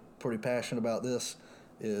I'm pretty passionate about this.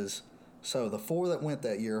 So the 4 that went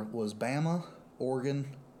that year was Bama,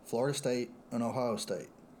 Oregon, Florida State, and Ohio State.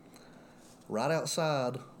 Right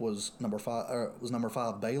outside was number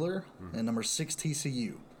 5 Baylor and number 6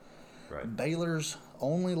 TCU. Right. Baylor's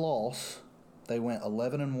only loss, they went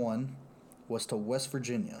 11-1, was to West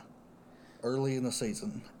Virginia. Early in the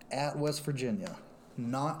season at West Virginia.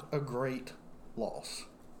 Not a great loss.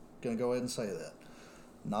 Going to go ahead and say that.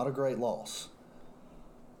 Not a great loss.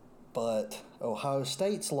 But Ohio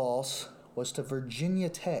State's loss was to Virginia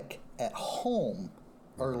Tech at home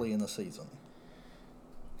early in the season.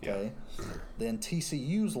 Okay. Yeah. Then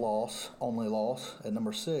TCU's only loss at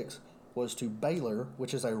number 6, was to Baylor,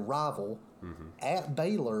 which is a rival, at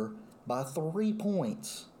Baylor by 3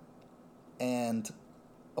 points. And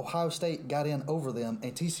Ohio State got in over them,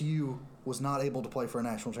 and TCU was not able to play for a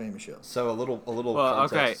national championship. So a little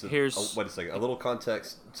context. Wait a second. A little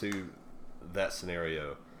context to that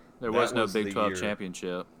scenario. There was no Big 12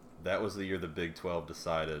 championship. That was the year the Big 12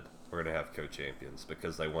 decided we're going to have co-champions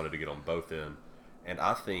because they wanted to get on both in. And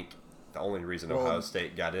I think the only reason Ohio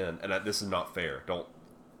State got in, and this is not fair. Don't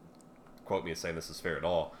quote me as saying this is fair at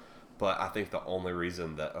all. But I think the only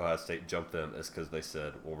reason that Ohio State jumped them is because they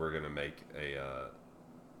said, well, we're going to make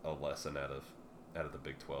a lesson out of the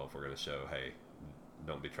Big 12. We're going to show, hey,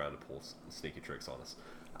 don't be trying to pull sneaky tricks on us.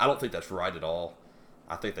 I don't think that's right at all.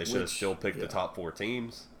 I think they should have still picked the top 4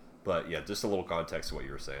 teams. But, yeah, just a little context to what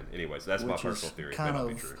you were saying. Anyways, that's my personal theory. It may not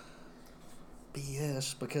be true.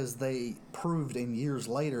 BS, because they proved in years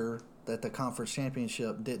later that the conference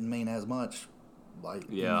championship didn't mean as much.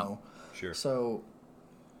 Sure. So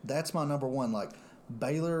that's my number one. Like,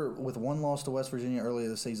 Baylor with 1 loss to West Virginia earlier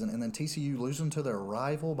this season, and then TCU losing to their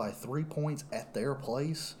rival by 3 points at their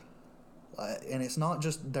place. And it's not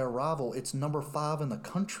just their rival, it's number 5 in the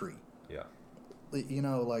country. Yeah.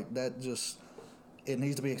 That just, it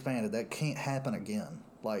needs to be expanded. That can't happen again.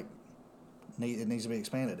 It needs to be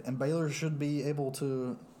expanded. And Baylor should be able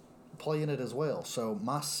to play in it as well. So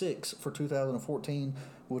my 6 for 2014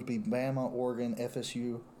 would be Bama, Oregon,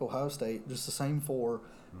 FSU, Ohio State, just the same 4,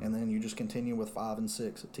 and then you just continue with 5 and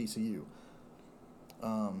 6 at TCU.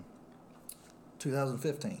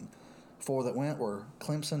 2015, 4 that went were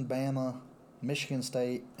Clemson, Bama, Michigan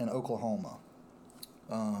State, and Oklahoma.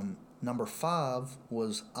 Number 5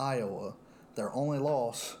 was Iowa. Their only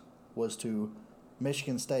loss was to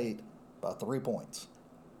Michigan State by 3 points.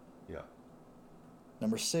 Yeah.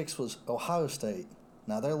 Number 6 was Ohio State.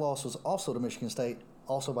 Now, their loss was also to Michigan State,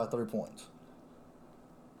 also by 3 points.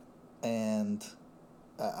 And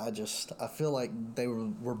I feel like they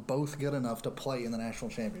were both good enough to play in the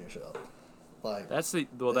national championship. That's the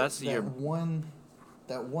year.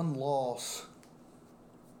 That one loss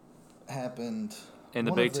happened in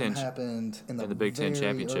the Big Ten. Happened in the Big Ten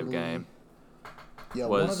championship game. Yeah,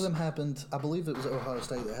 one of them happened. I believe it was Ohio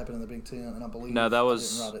State that happened in the Big Ten, and I believe I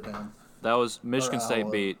didn't write it down. That was Michigan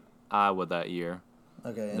State beat Iowa that year.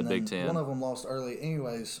 Okay, in the Big Ten. One of them lost early.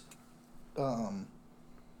 Anyways,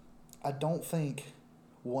 I don't think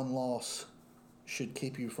one loss should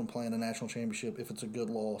keep you from playing a national championship if it's a good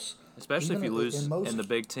loss. Especially if you lose in the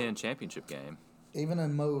Big Ten championship game. Even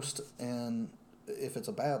in most, and if it's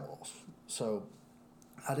a bad loss. So,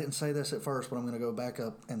 I didn't say this at first, but I'm going to go back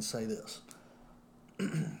up and say this.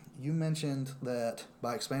 You mentioned that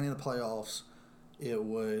by expanding the playoffs, it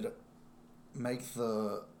would make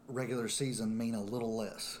the regular season mean a little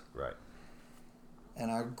less. Right. And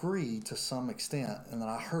I agree to some extent. And then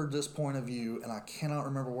I heard this point of view, and I cannot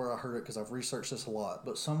remember where I heard it because I've researched this a lot.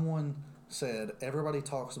 But someone said everybody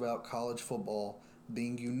talks about college football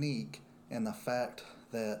being unique and the fact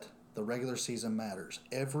that the regular season matters.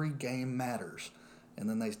 Every game matters. And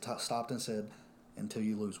then they stopped and said, until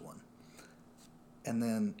you lose one. And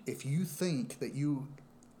then if you think that you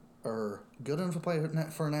are good enough to play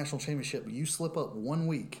for a national championship, but you slip up 1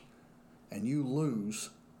 week and you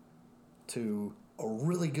lose to a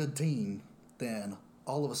really good team, then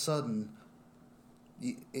all of a sudden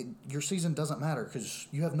your season doesn't matter because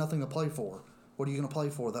you have nothing to play for. What are you going to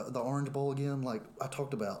play for? The Orange Bowl again? Like I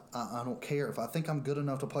talked about, I don't care. If I think I'm good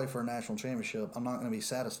enough to play for a national championship, I'm not going to be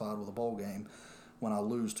satisfied with a bowl game when I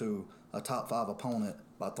lose to a top 5 opponent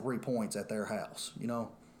by 3 points at their house,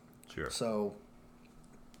 Sure. So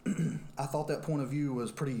I thought that point of view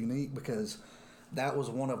was pretty unique because that was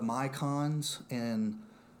one of my cons in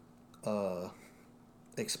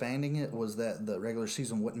expanding it, was that the regular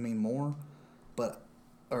season wouldn't mean more,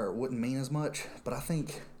 or wouldn't mean as much. But I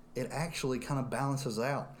think it actually kind of balances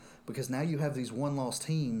out because now you have these 1-loss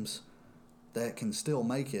teams that can still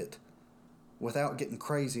make it without getting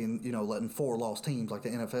crazy and, letting 4-loss teams like the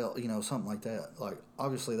NFL, something like that. Like,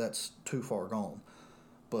 obviously that's too far gone.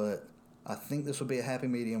 But I think this would be a happy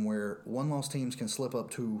medium where 1-loss teams can slip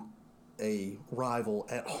up to a rival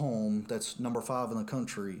at home that's number 5 in the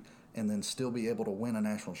country and then still be able to win a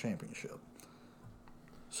national championship.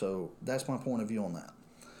 So that's my point of view on that.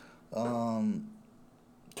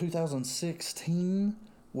 2016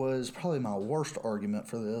 was probably my worst argument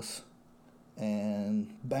for this.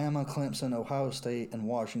 And Bama, Clemson, Ohio State, and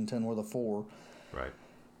Washington were the 4. Right.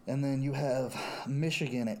 And then you have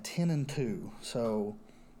Michigan at 10-2. So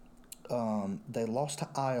they lost to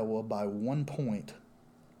Iowa by 1 point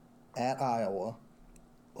at Iowa,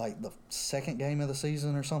 like the second game of the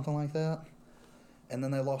season or something like that. And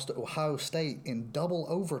then they lost to Ohio State in double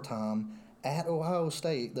overtime at Ohio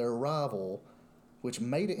State, their rival, which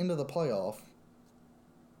made it into the playoff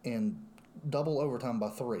in double overtime by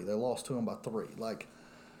 3. They lost to them by 3. Like,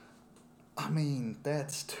 I mean,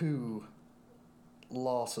 that's 2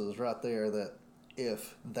 losses right there that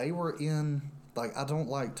if they were in, like, I don't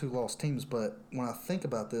like 2-loss teams, but when I think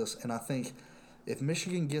about this, and I think if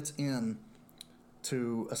Michigan gets in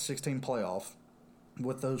to a 16 playoff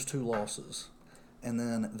with those 2 losses, and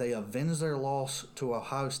then they avenge their loss to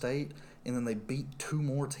Ohio State, and then they beat 2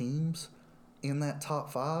 more teams in that top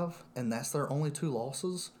 5, and that's their only 2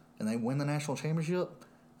 losses, and they win the national championship,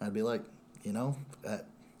 I'd be like,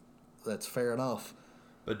 that's fair enough.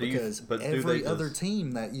 But every other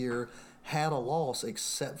team that year had a loss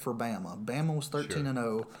except for Bama. Bama was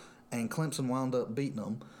 13-0, and Clemson wound up beating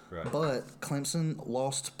them. Right. But Clemson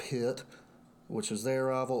lost to Pitt, which was their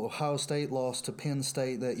rival. Ohio State lost to Penn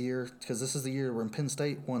State that year, because this is the year when Penn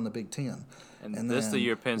State won the Big Ten. And this is the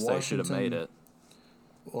year Penn State should have made it.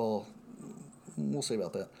 Well, we'll see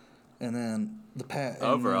about that. And then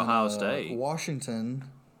Ohio State. Washington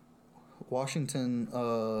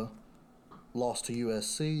lost to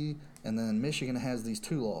USC, and then Michigan has these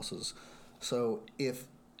 2 losses. So if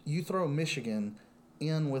you throw Michigan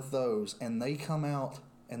in with those and they come out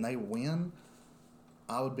and they win,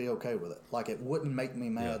 I would be okay with it. Like, it wouldn't make me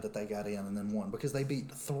mad that they got in and then won, because they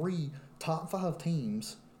beat 3 top 5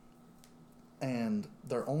 teams, and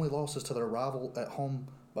their only losses to their rival at home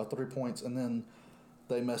by 3 points, and then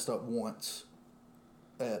they messed up once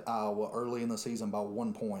at Iowa early in the season by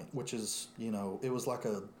 1 point, which is, it was like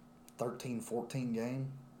a 13-14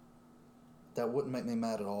 game. That wouldn't make me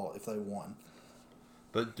mad at all if they won.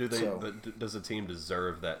 But does a team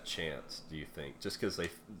deserve that chance, do you think? Just because they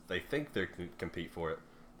think they can compete for it,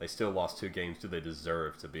 they still lost 2 games. Do they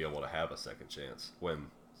deserve to be able to have a second chance when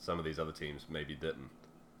some of these other teams maybe didn't?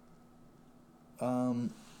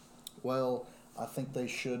 Well, I think they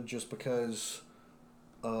should, just because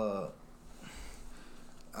I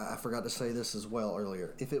forgot to say this as well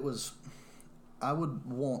earlier. If it was, I would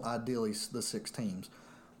want ideally the 6 teams,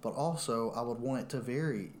 but also I would want it to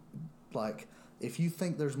vary. Like, if you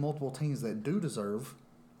think there's multiple teams that do deserve,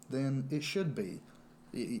 then it should be.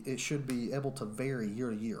 It should be able to vary year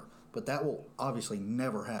to year. But that will obviously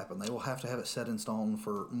never happen. They will have to have it set in stone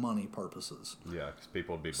for money purposes. Yeah, because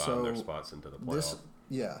people would be buying their spots into the playoff.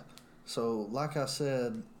 So, like I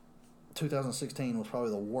said, 2016 was probably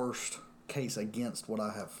the worst case against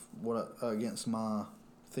against my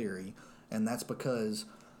theory, and that's because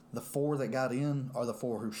the 4 that got in are the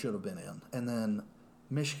 4 who should have been in. And then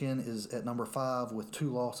Michigan is at number 5 with 2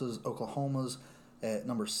 losses. Oklahoma's at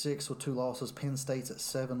number 6 with 2 losses. Penn State's at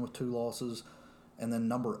 7 with 2 losses. And then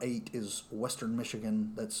number 8 is Western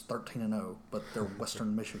Michigan. That's 13-0, but they're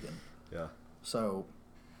Western Michigan. Yeah. So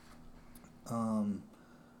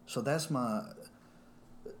that's my.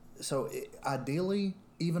 So ideally,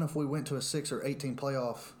 even if we went to a 6 or 18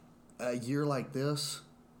 playoff, a year like this,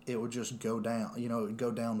 it would just go down. It would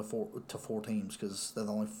go down to 4 teams, because they're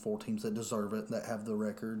the only 4 teams that deserve it, that have the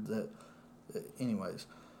record. Anyways,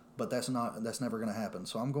 but that's never going to happen.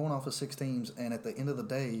 So I'm going off of 6 teams, and at the end of the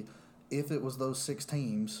day, if it was those 6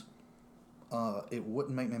 teams, it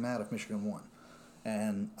wouldn't make me mad if Michigan won.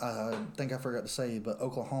 And I think I forgot to say, but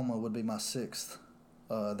Oklahoma would be my 6th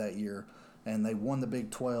that year, and they won the Big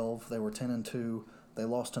 12. They were 10-2. They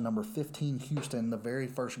lost to number 15 Houston the very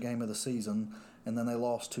first game of the season, and then they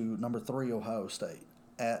lost to number 3 Ohio State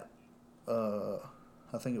at. I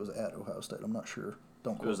think it was at Ohio State. I'm not sure.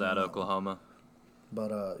 Don't quote me. It was at Oklahoma.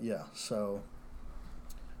 But yeah, so.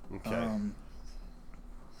 Okay.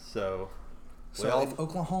 So if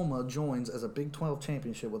Oklahoma joins as a Big 12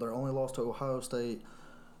 championship with their only loss to Ohio State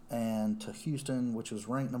and to Houston, which was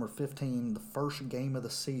ranked number 15, the first game of the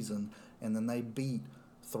season, and then they beat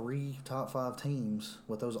 3 top 5 teams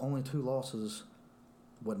with those only 2 losses,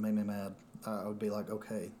 wouldn't make me mad. I would be like,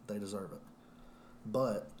 okay, they deserve it.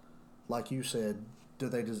 But like you said,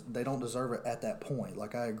 they don't deserve it at that point.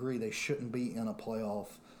 Like, I agree, they shouldn't be in a playoff.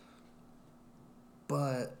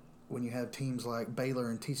 But when you have teams like Baylor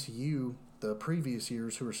and TCU the previous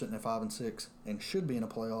years who are sitting at 5 and 6 and should be in a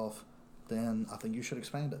playoff, then I think you should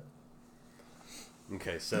expand it.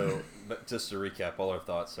 Okay, so but just to recap, all our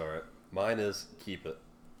thoughts are, mine is keep it.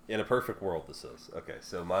 In a perfect world, this is. Okay,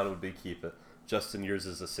 so mine would be keep it. Justin, yours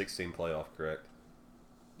is a 16 playoff, correct?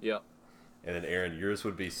 Yep. And then Aaron, yours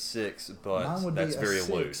would be 6, but Mine would that's be very 6,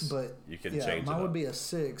 loose. but You can yeah, change it mine up. would be a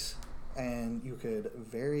 6, and you could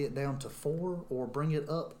vary it down to 4 or bring it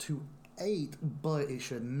up to 8, but it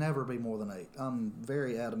should never be more than 8. I'm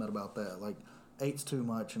very adamant about that. Like 8's too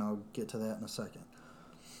much, and I'll get to that in a second.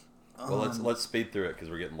 Well, let's speed through it because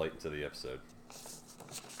we're getting late into the episode.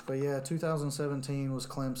 But yeah, 2017 was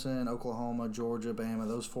Clemson, Oklahoma, Georgia, Bama.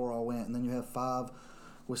 Those 4 all went, and then you have 5,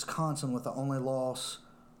 Wisconsin with the only loss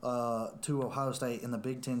to Ohio State in the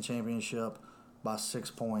Big Ten championship by 6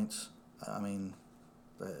 points. I mean,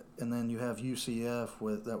 and then you have UCF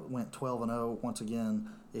that went 12-0. Once again,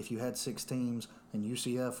 if you had 6 teams and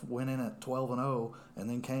UCF went in at 12-0 and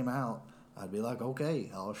then came out, I'd be like, okay,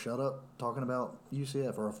 I'll shut up talking about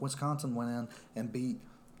UCF. Or if Wisconsin went in and beat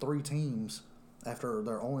 3 teams after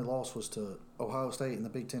their only loss was to Ohio State in the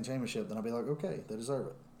Big Ten championship, then I'd be like, okay, they deserve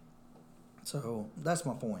it. So that's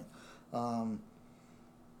my point. Y'all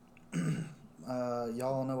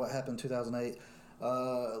know what happened in 2008.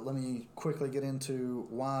 Let me quickly get into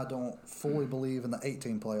why I don't fully believe in the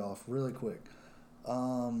 18 playoff really quick.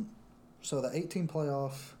 So the 18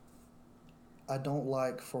 playoff I don't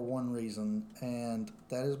like for one reason, and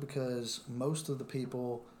that is because most of the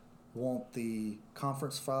people want the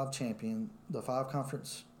Conference 5 champion, the 5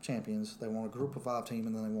 conference champions. They want a group of 5 team,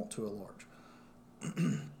 and then they want 2 at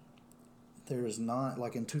large. There is not,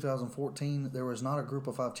 like in 2014, there was not a group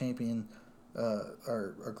of 5 champion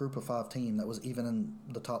or a group of 5 team that was even in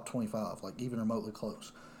the top 25, like even remotely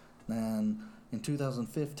close. And in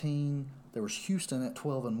 2015, there was Houston at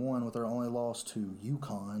 12-1 with their only loss to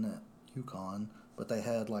UConn, but they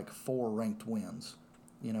had like 4 ranked wins.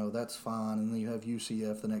 You know, that's fine. And then you have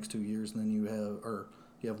UCF the next 2 years, and then you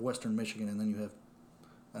have Western Michigan, and then you have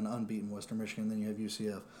an unbeaten Western Michigan, and then you have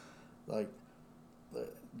UCF. Like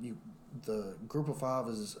the group of 5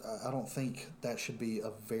 is, I don't think that should be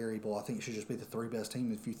a variable. I think it should just be the 3 best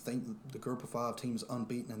teams. If you think the group of 5 teams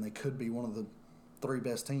unbeaten and they could be one of the 3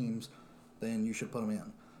 best teams, then you should put them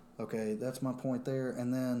in. Okay, that's my point there.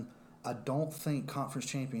 And then I don't think conference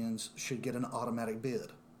champions should get an automatic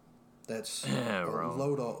bid. That's a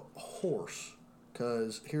load of horse.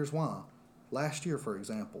 Because here's why. Last year, for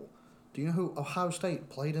example, do you know who Ohio State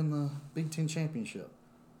played in the Big Ten championship?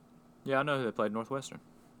 Yeah, I know who they played, Northwestern.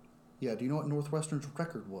 Yeah, do you know what Northwestern's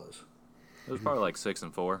record was? It was probably like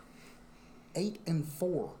 6-4.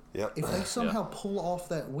 8-4. Yep. If they somehow pull off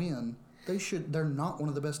that win, they're not one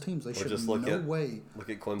of the best teams. They should just look at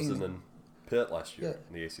Clemson and Pitt last year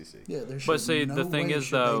in the ACC. Yeah, there should But see, no the thing way is,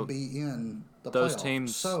 should though, they be in the those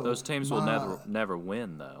playoffs. those teams will never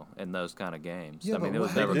win though in those kind of games. Yeah, I mean, but it was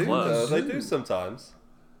what never they do, close. They do sometimes.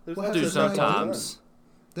 What Do happens when they sometimes.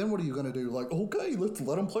 Then what are you going to do? Like, okay, let's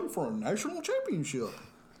let them play for a national championship.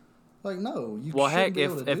 Like, no, you Well, shouldn't heck, be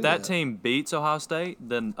able to do if that team beats Ohio State,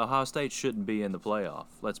 then Ohio State shouldn't be in the playoff.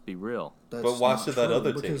 Let's be real. That's But why not should that true,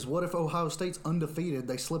 other team? Because what if Ohio State's undefeated,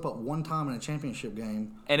 they slip up one time in a championship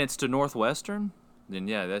game? And it's to Northwestern, then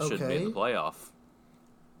yeah, that shouldn't be in the Okay. playoff.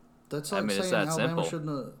 That's like I mean, it's saying that Alabama simple.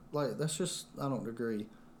 shouldn't have, like, that's just, I don't agree.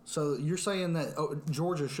 So you're saying that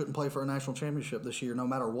Georgia shouldn't play for a national championship this year no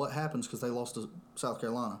matter what happens because they lost to South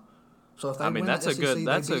Carolina. So if they win that's the a good- SEC,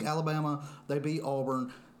 that's they beat a- Alabama, they beat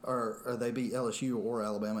Auburn, or they beat LSU or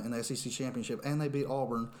Alabama in the SEC championship, and they beat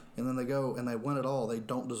Auburn, and then they go and they win it all. They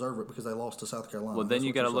don't deserve it because they lost to South Carolina. Well, then That's you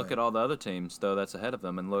what got to you're look saying. at all the other teams though that's ahead of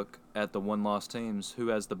them and look at the 1-loss teams. Who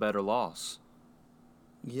has the better loss?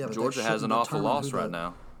 Yeah, but that Georgia has an shouldn't awful determine loss who right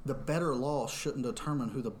now. The better loss shouldn't determine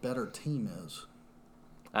who the better team is.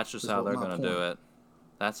 That's just is how what they're my going to do point. it.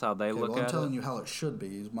 That's how they Okay, look well, I'm at telling it. you how it should be.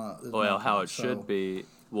 Is my How point. it should be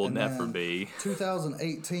will And never then be.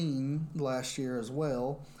 2018 last year as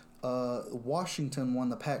well. Washington won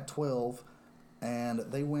the Pac-12, and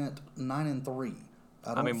they went 9-3.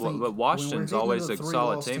 I mean, think- but Washington's when we're always getting a into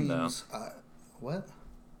solid three-loss team, though. teams, what?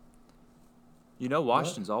 You know,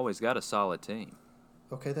 Washington's always got a solid team.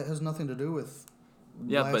 Okay, that has nothing to do with.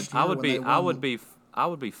 Yeah, last but I year would when be, they I won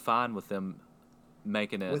would be fine with them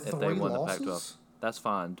making it with if they 3 won losses? the Pac-12. That's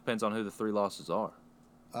fine. Depends on who the 3 losses are.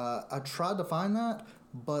 I tried to find that,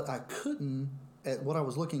 but I couldn't at what I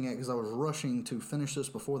was looking at because I was rushing to finish this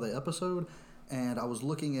before the episode, and I was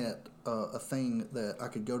looking at a thing that I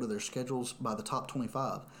could go to their schedules by the top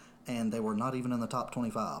 25, and they were not even in the top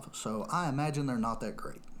 25. So I imagine they're not that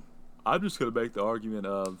great. I'm just going to make the argument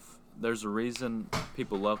of there's a reason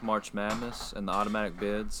people love March Madness and the automatic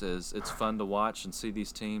bids is it's fun to watch and see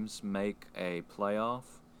these teams make a playoff.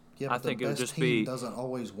 Yeah, but I think the it would best just team be doesn't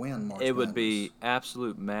always win March it would Madness. be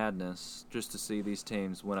absolute madness just to see these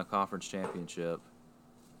teams win a conference championship.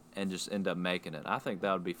 and just end up making it. I think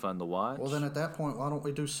that would be fun to watch. Well, then at that point, why don't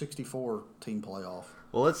we do 64 team playoff?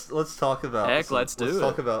 Well, let's talk about let's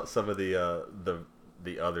talk about some of the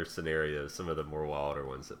other scenarios, some of the more wilder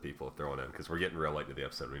ones that people have thrown in, because we're getting real late to the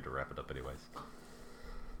episode. We need to wrap it up anyways.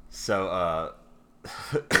 So,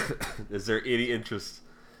 is there any interest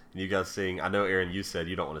in you guys seeing? I know, Aaron, you said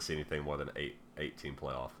you don't want to see anything more than eight team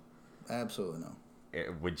playoff. Absolutely no.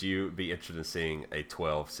 Would you be interested in seeing a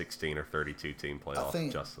 12, 16, or 32 team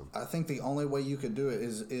playoff, Justin? I think the only way you could do it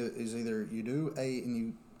is either you do 8 and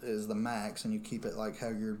you is the max and you keep it like how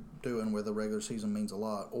you're doing where the regular season means a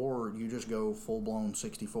lot, or you just go full-blown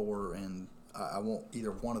 64, and I want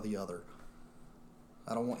either one or the other.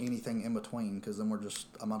 I don't want anything in between, because then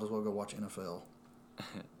I might as well go watch NFL.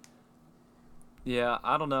 Yeah,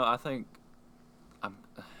 I don't know. I think I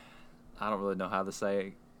don't really know how to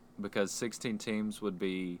say, because 16 teams would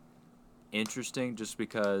be interesting just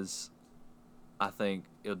because I think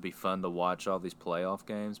it would be fun to watch all these playoff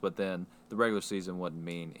games, but then the regular season wouldn't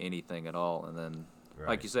mean anything at all, and then,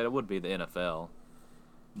 like you said, it would be the NFL.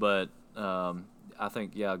 But I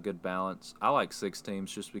think, yeah, good balance. I like 6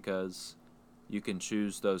 teams just because you can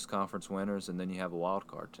choose those conference winners, and then you have a wild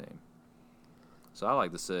card team. So I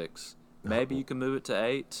like the 6. Maybe you can move it to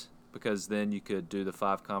 8, because then you could do the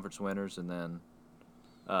 5 conference winners and then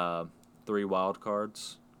 3 wild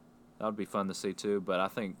cards. That would be fun to see too, but I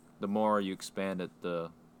think the more you expand it,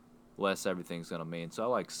 the less everything's going to mean. So I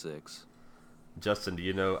like 6. Justin, do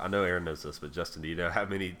you know? I know Aaron knows this, but Justin, do you know how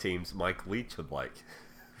many teams Mike Leach would like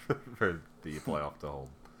for the playoff to hold?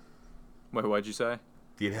 Wait, what'd you say?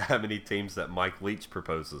 Do you know how many teams that Mike Leach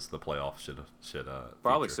proposes the playoff should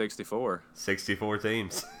probably feature? 64. 64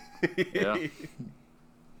 teams. Yeah.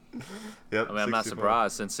 Yep, I mean, I'm not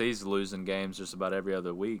surprised, since he's losing games just about every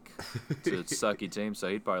other week to sucky teams, so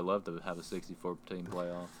he'd probably love to have a 64-team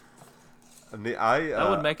playoff. I mean, that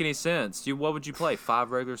wouldn't make any sense. What would you play?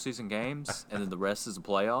 5 regular season games, and then the rest is a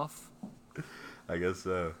playoff? I guess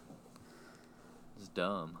so. It's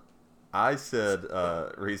dumb. I said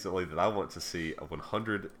recently that I want to see a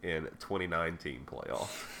 129-team playoff.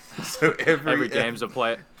 So every game's a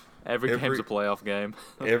play. Every game's a playoff game.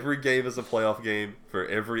 Every game is a playoff game for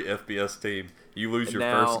every FBS team. You lose your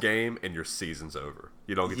first game, and your season's over.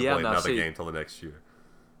 You don't get to play another game till the next year.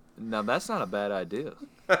 Now, that's not a bad idea.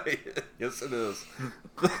 Yes, it is.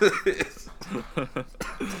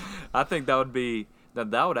 I think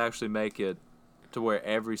that would actually make it to where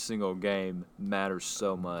every single game matters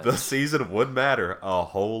so much. The season would matter a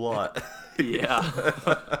whole lot. Yeah.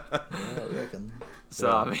 I reckon. So,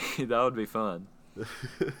 yeah. I mean, that would be fun.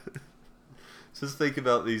 Just think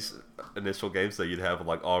about these initial games that you'd have with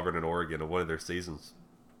like Auburn and Oregon, and one of their seasons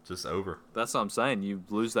just over. That's what I'm saying. You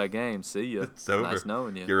lose that game, see ya. It's over. Nice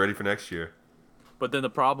knowing you. You're ready for next year. But then the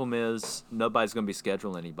problem is nobody's going to be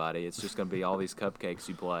scheduling anybody. It's just going to be all these cupcakes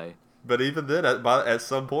you play. But even then, at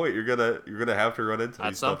some point, you're gonna have to run into these tough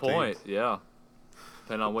teams. At some point, yeah.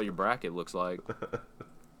 Depending on what your bracket looks like.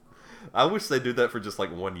 I wish they do that for just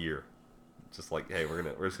like 1 year. Just like, hey, we're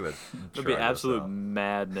just gonna. It'd be absolute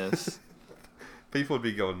madness. People would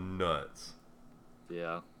be going nuts.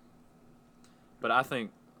 Yeah. But I think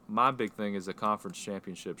my big thing is the conference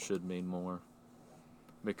championship should mean more.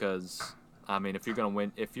 Because, I mean, if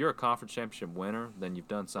you're a conference championship winner, then you've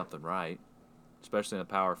done something right. Especially in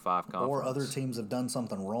the Power 5 conference. Or other teams have done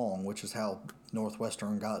something wrong, which is how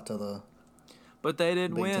Northwestern got to the. But they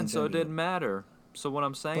didn't win, so it didn't matter. So what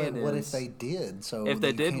I'm saying is. What if they did? So if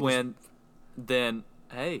they did win, then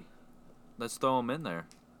hey, let's throw them in there,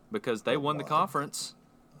 because they won the conference.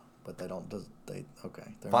 But they don't. Okay.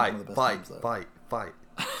 They're fight, not one of the best teams, fight.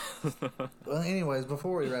 Well, anyways,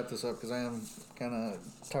 before we wrap this up, because I am kind of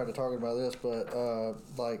tired of talking about this, but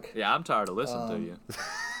yeah, I'm tired of listening to you.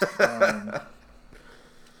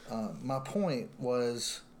 My point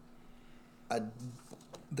was,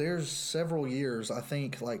 there's several years, I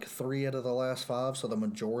think like 3 out of the last 5, so the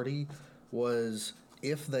majority was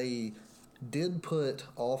if they did put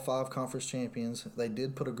all 5 conference champions, they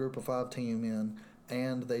did put a group of 5 team in,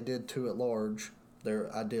 and they did 2 at large.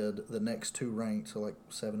 I did the next 2 ranked, so like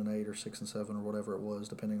 7 and 8 or 6 and 7 or whatever it was,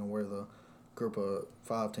 depending on where the group of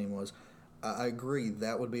 5 team was. I agree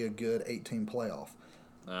that would be a good 8-team playoff.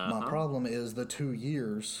 Uh-huh. My problem is the 2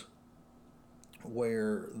 years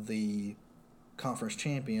where the conference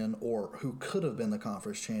champion, or who could have been the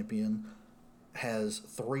conference champion, has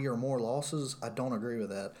 3 or more losses. I don't agree with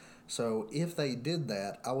that. So if they did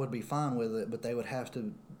that, I would be fine with it, but they would have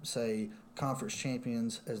to say conference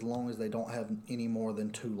champions as long as they don't have any more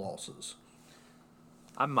than 2 losses.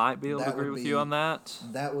 I might be able to agree with you on that.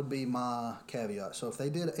 That would be my caveat. So if they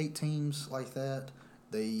did 8 teams like that,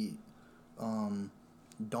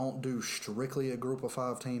 don't do strictly a group of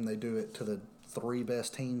 5 team. They do it to the 3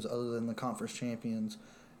 best teams other than the conference champions,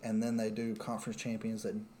 and then they do conference champions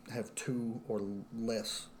that have 2 or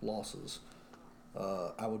less losses.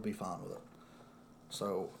 I would be fine with it.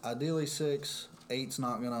 So ideally 6, 8's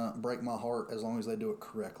not gonna break my heart as long as they do it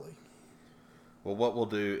correctly. Well, what we'll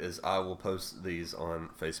do is I will post these on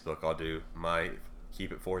Facebook. I'll do my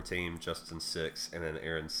Keep It 4 team, Justin 6, and then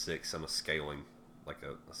Aaron 6. I'm a scaling, like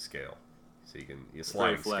a scale. So you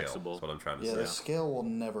sliding scale. flexible. That's what I'm trying to Yeah, say. the scale will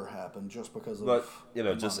never happen just because of. But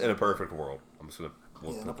just money. in a perfect world, I'm just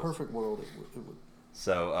gonna. In a perfect world, it would.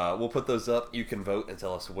 So we'll put those up. You can vote and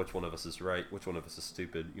tell us which one of us is right, which one of us is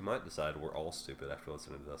stupid. You might decide we're all stupid after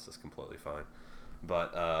listening to this. That's completely fine.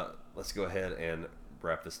 But let's go ahead and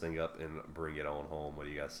wrap this thing up and bring it on home. What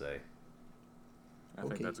do you guys say? I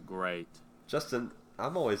think that's great. Justin,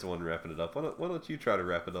 I'm always the one wrapping it up. Why don't you try to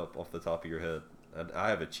wrap it up off the top of your head? I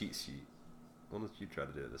have a cheat sheet. Why don't you try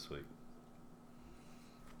to do it this week?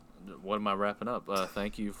 What am I wrapping up?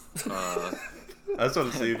 Thank you. I just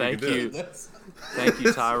want to see if thank you can do you. it. Thank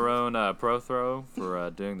you, Tyrone Prothro, for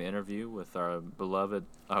doing the interview with our beloved.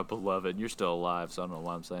 You're still alive, so I don't know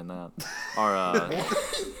why I'm saying that. Our.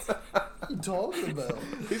 What are you talking about?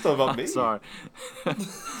 He's talking about me. Sorry.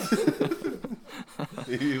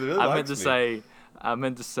 He really I likes me. I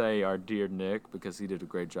meant to say our dear Nick, because he did a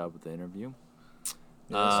great job with the interview.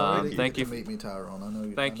 Yeah, sorry that thank you you. get to meet me, Tyrone. I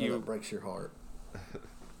know. Thank I know you. That breaks your heart.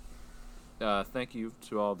 Thank you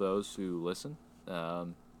to all those who listen.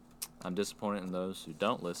 I'm disappointed in those who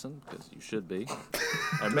don't listen, because you should be.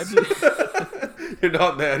 Or maybe You're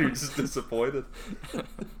not mad. You're just disappointed.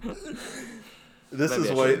 This Maybe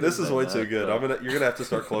is way too good. but- You're gonna have to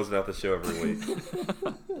start closing out the show every week.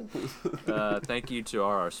 thank you to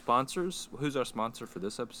our sponsors. Who's our sponsor for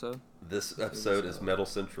this episode? This episode is Metal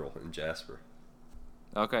Central in Jasper.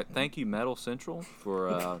 Okay, thank you, Metal Central,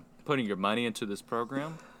 for putting your money into this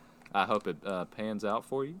program. I hope it pans out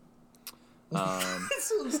for you. That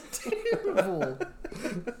sounds terrible.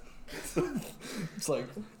 It's like,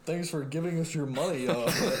 thanks for giving us your money. I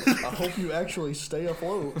hope you actually stay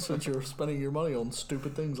afloat since you're spending your money on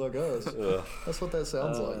stupid things like us. Ugh. That's what that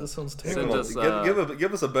sounds like. This sounds Send terrible. us,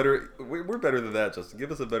 Give us a better. We're better than that, Justin.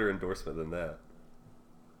 Give us a better endorsement than that.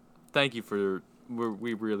 Thank you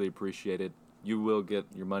we really appreciate it. You will get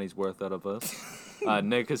your money's worth out of us.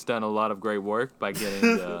 Nick has done a lot of great work by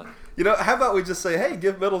getting. How about we just say, hey,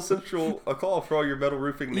 give Metal Central a call for all your metal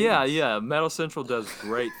roofing needs. Yeah. Metal Central does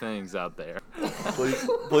great things out there. Please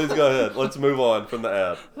go ahead. Let's move on from the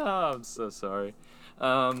ad. Oh, I'm so sorry.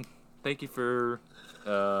 Thank you for.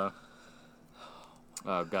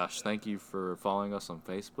 Thank you for following us on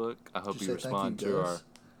Facebook. I hope Did you you say thank respond you, to our. Gus?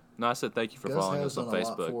 No, I said thank you for Gus following has us on done a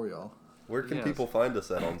lot Facebook. for y'all. Where can Yes. people find us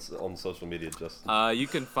at on social media, Justin? You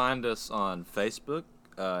can find us on Facebook,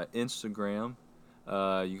 Instagram.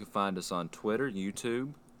 You can find us on Twitter,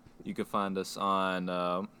 YouTube. You can find us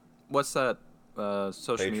on what's that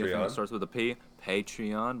social media thing Patreon. that starts with a P?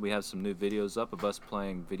 Patreon. We have some new videos up of us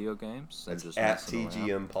playing video games and That's just at messing around.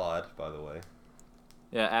 TGM Pod, by the way.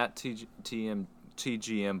 Yeah, at TGM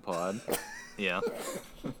Pod. Yeah.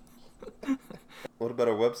 What about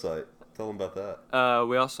our website? Tell them about that.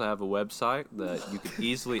 We also have a website that you can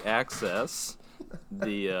easily access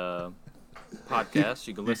the podcast.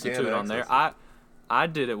 You can listen can to it on there. access I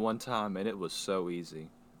did it one time and it was so easy.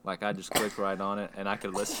 Like I just clicked right on it and I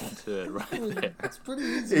could listen to it right there. It's pretty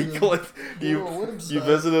easy. You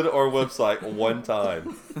visited our website one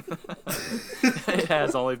time. It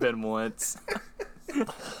has only been once. Oh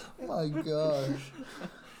my gosh.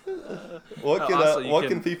 What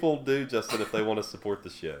can people do, Justin, if they want to support the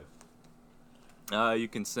show? You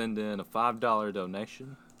can send in a $5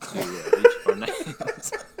 donation to each of our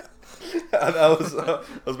names. I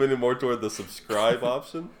was meaning more toward the subscribe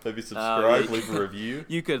option. Maybe subscribe, leave a review.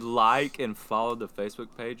 You could like and follow the Facebook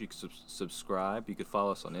page. You could subscribe. You could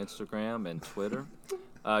follow us on Instagram and Twitter.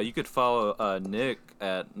 You could follow Nick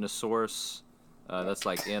at Nosaurus. That's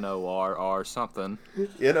like NORR something.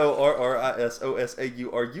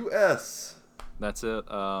 NORRISOSAURUS. That's it.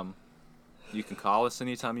 You can call us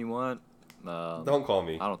anytime you want. Don't call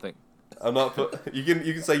me. I don't think. I'm not. You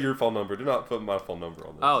can say your phone number. Do not put my phone number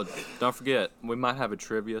on there. Oh, don't forget. We might have a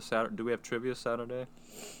trivia Saturday. Do we have trivia Saturday?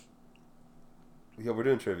 Yeah, we're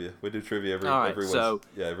doing trivia. We do trivia every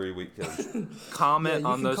every weekend. Comment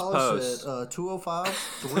on those posts. Us at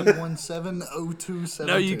 205-317-0272.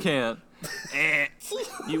 No, you can't.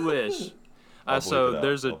 You wish. So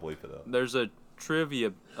there's a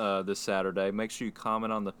trivia this Saturday. Make sure you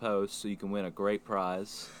comment on the post so you can win a great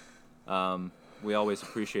prize. We always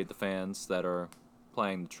appreciate the fans that are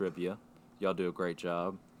playing the trivia. Y'all do a great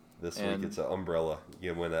job. This week it's an umbrella.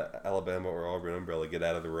 You win an Alabama or Auburn umbrella. Get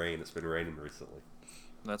out of the rain. It's been raining recently.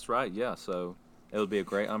 That's right, yeah. So it'll be a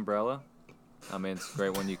great umbrella. I mean, it's a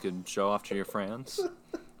great one you can show off to your friends.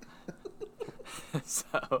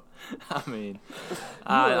 So, I mean,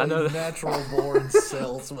 I know that natural-born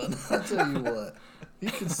salesman. I tell you what,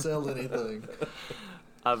 you can sell anything.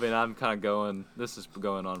 I mean, I'm kind of going. This is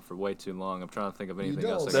going on for way too long. I'm trying to think of anything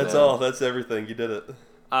else. That's all. That's everything. You did it.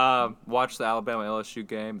 Watch the Alabama LSU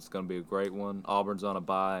game. It's going to be a great one. Auburn's on a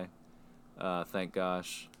bye. Thank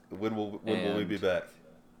gosh. When will we be back?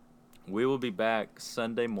 We will be back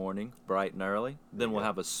Sunday morning, bright and early. Then we'll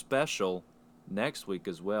have a special next week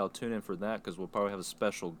as well. Tune in for that because we'll probably have a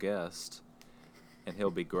special guest. And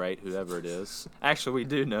he'll be great, whoever it is. Actually, we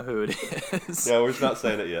do know who it is. No, we're not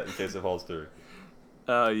saying it yet in case it falls through.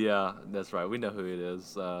 Yeah, that's right. We know who it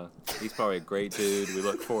is. He's probably a great dude. We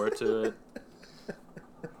look forward to it.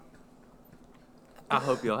 I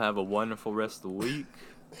hope y'all have a wonderful rest of the week.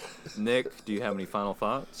 Nick, do you have any final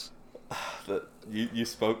thoughts? You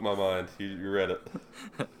spoke my mind. You read it.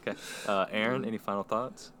 Okay. Aaron, any final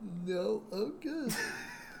thoughts? No, I'm good.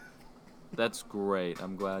 That's great.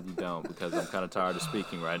 I'm glad you don't because I'm kind of tired of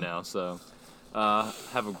speaking right now. So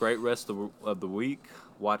have a great rest of the week.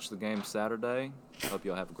 Watch the game Saturday. Hope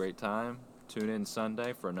y'all have a great time. Tune in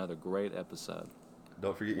Sunday for another great episode.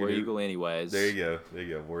 Don't forget your War Eagle anyways. There you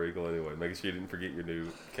go. War Eagle anyway. Make sure you didn't forget your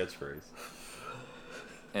new catchphrase.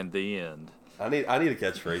 And the end. I need a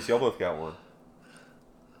catchphrase. Y'all both got one.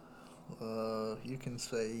 You can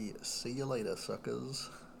say "see you later, suckers."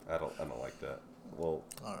 I don't like that. Well,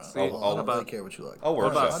 all right. I don't really care what you like. I'll work.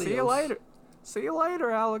 What about Adios. see you later? See you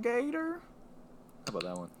later, alligator. How about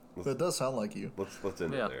that one? It does sound like you. Let's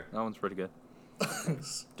end it there. That one's pretty good.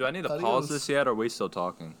 Do I need to pause Adios. this yet, or are we still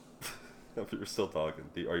talking? If you're still talking,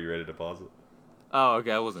 are you ready to pause it? Oh,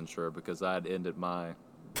 okay. I wasn't sure because I had ended my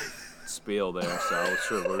spiel there, so I was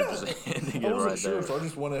sure we were just ending I it wasn't right sure, there. so I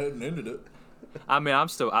just went ahead and ended it. I mean, I've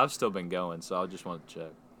still been going, so I just wanted to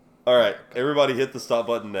check. All right, everybody, hit the stop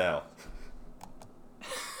button now.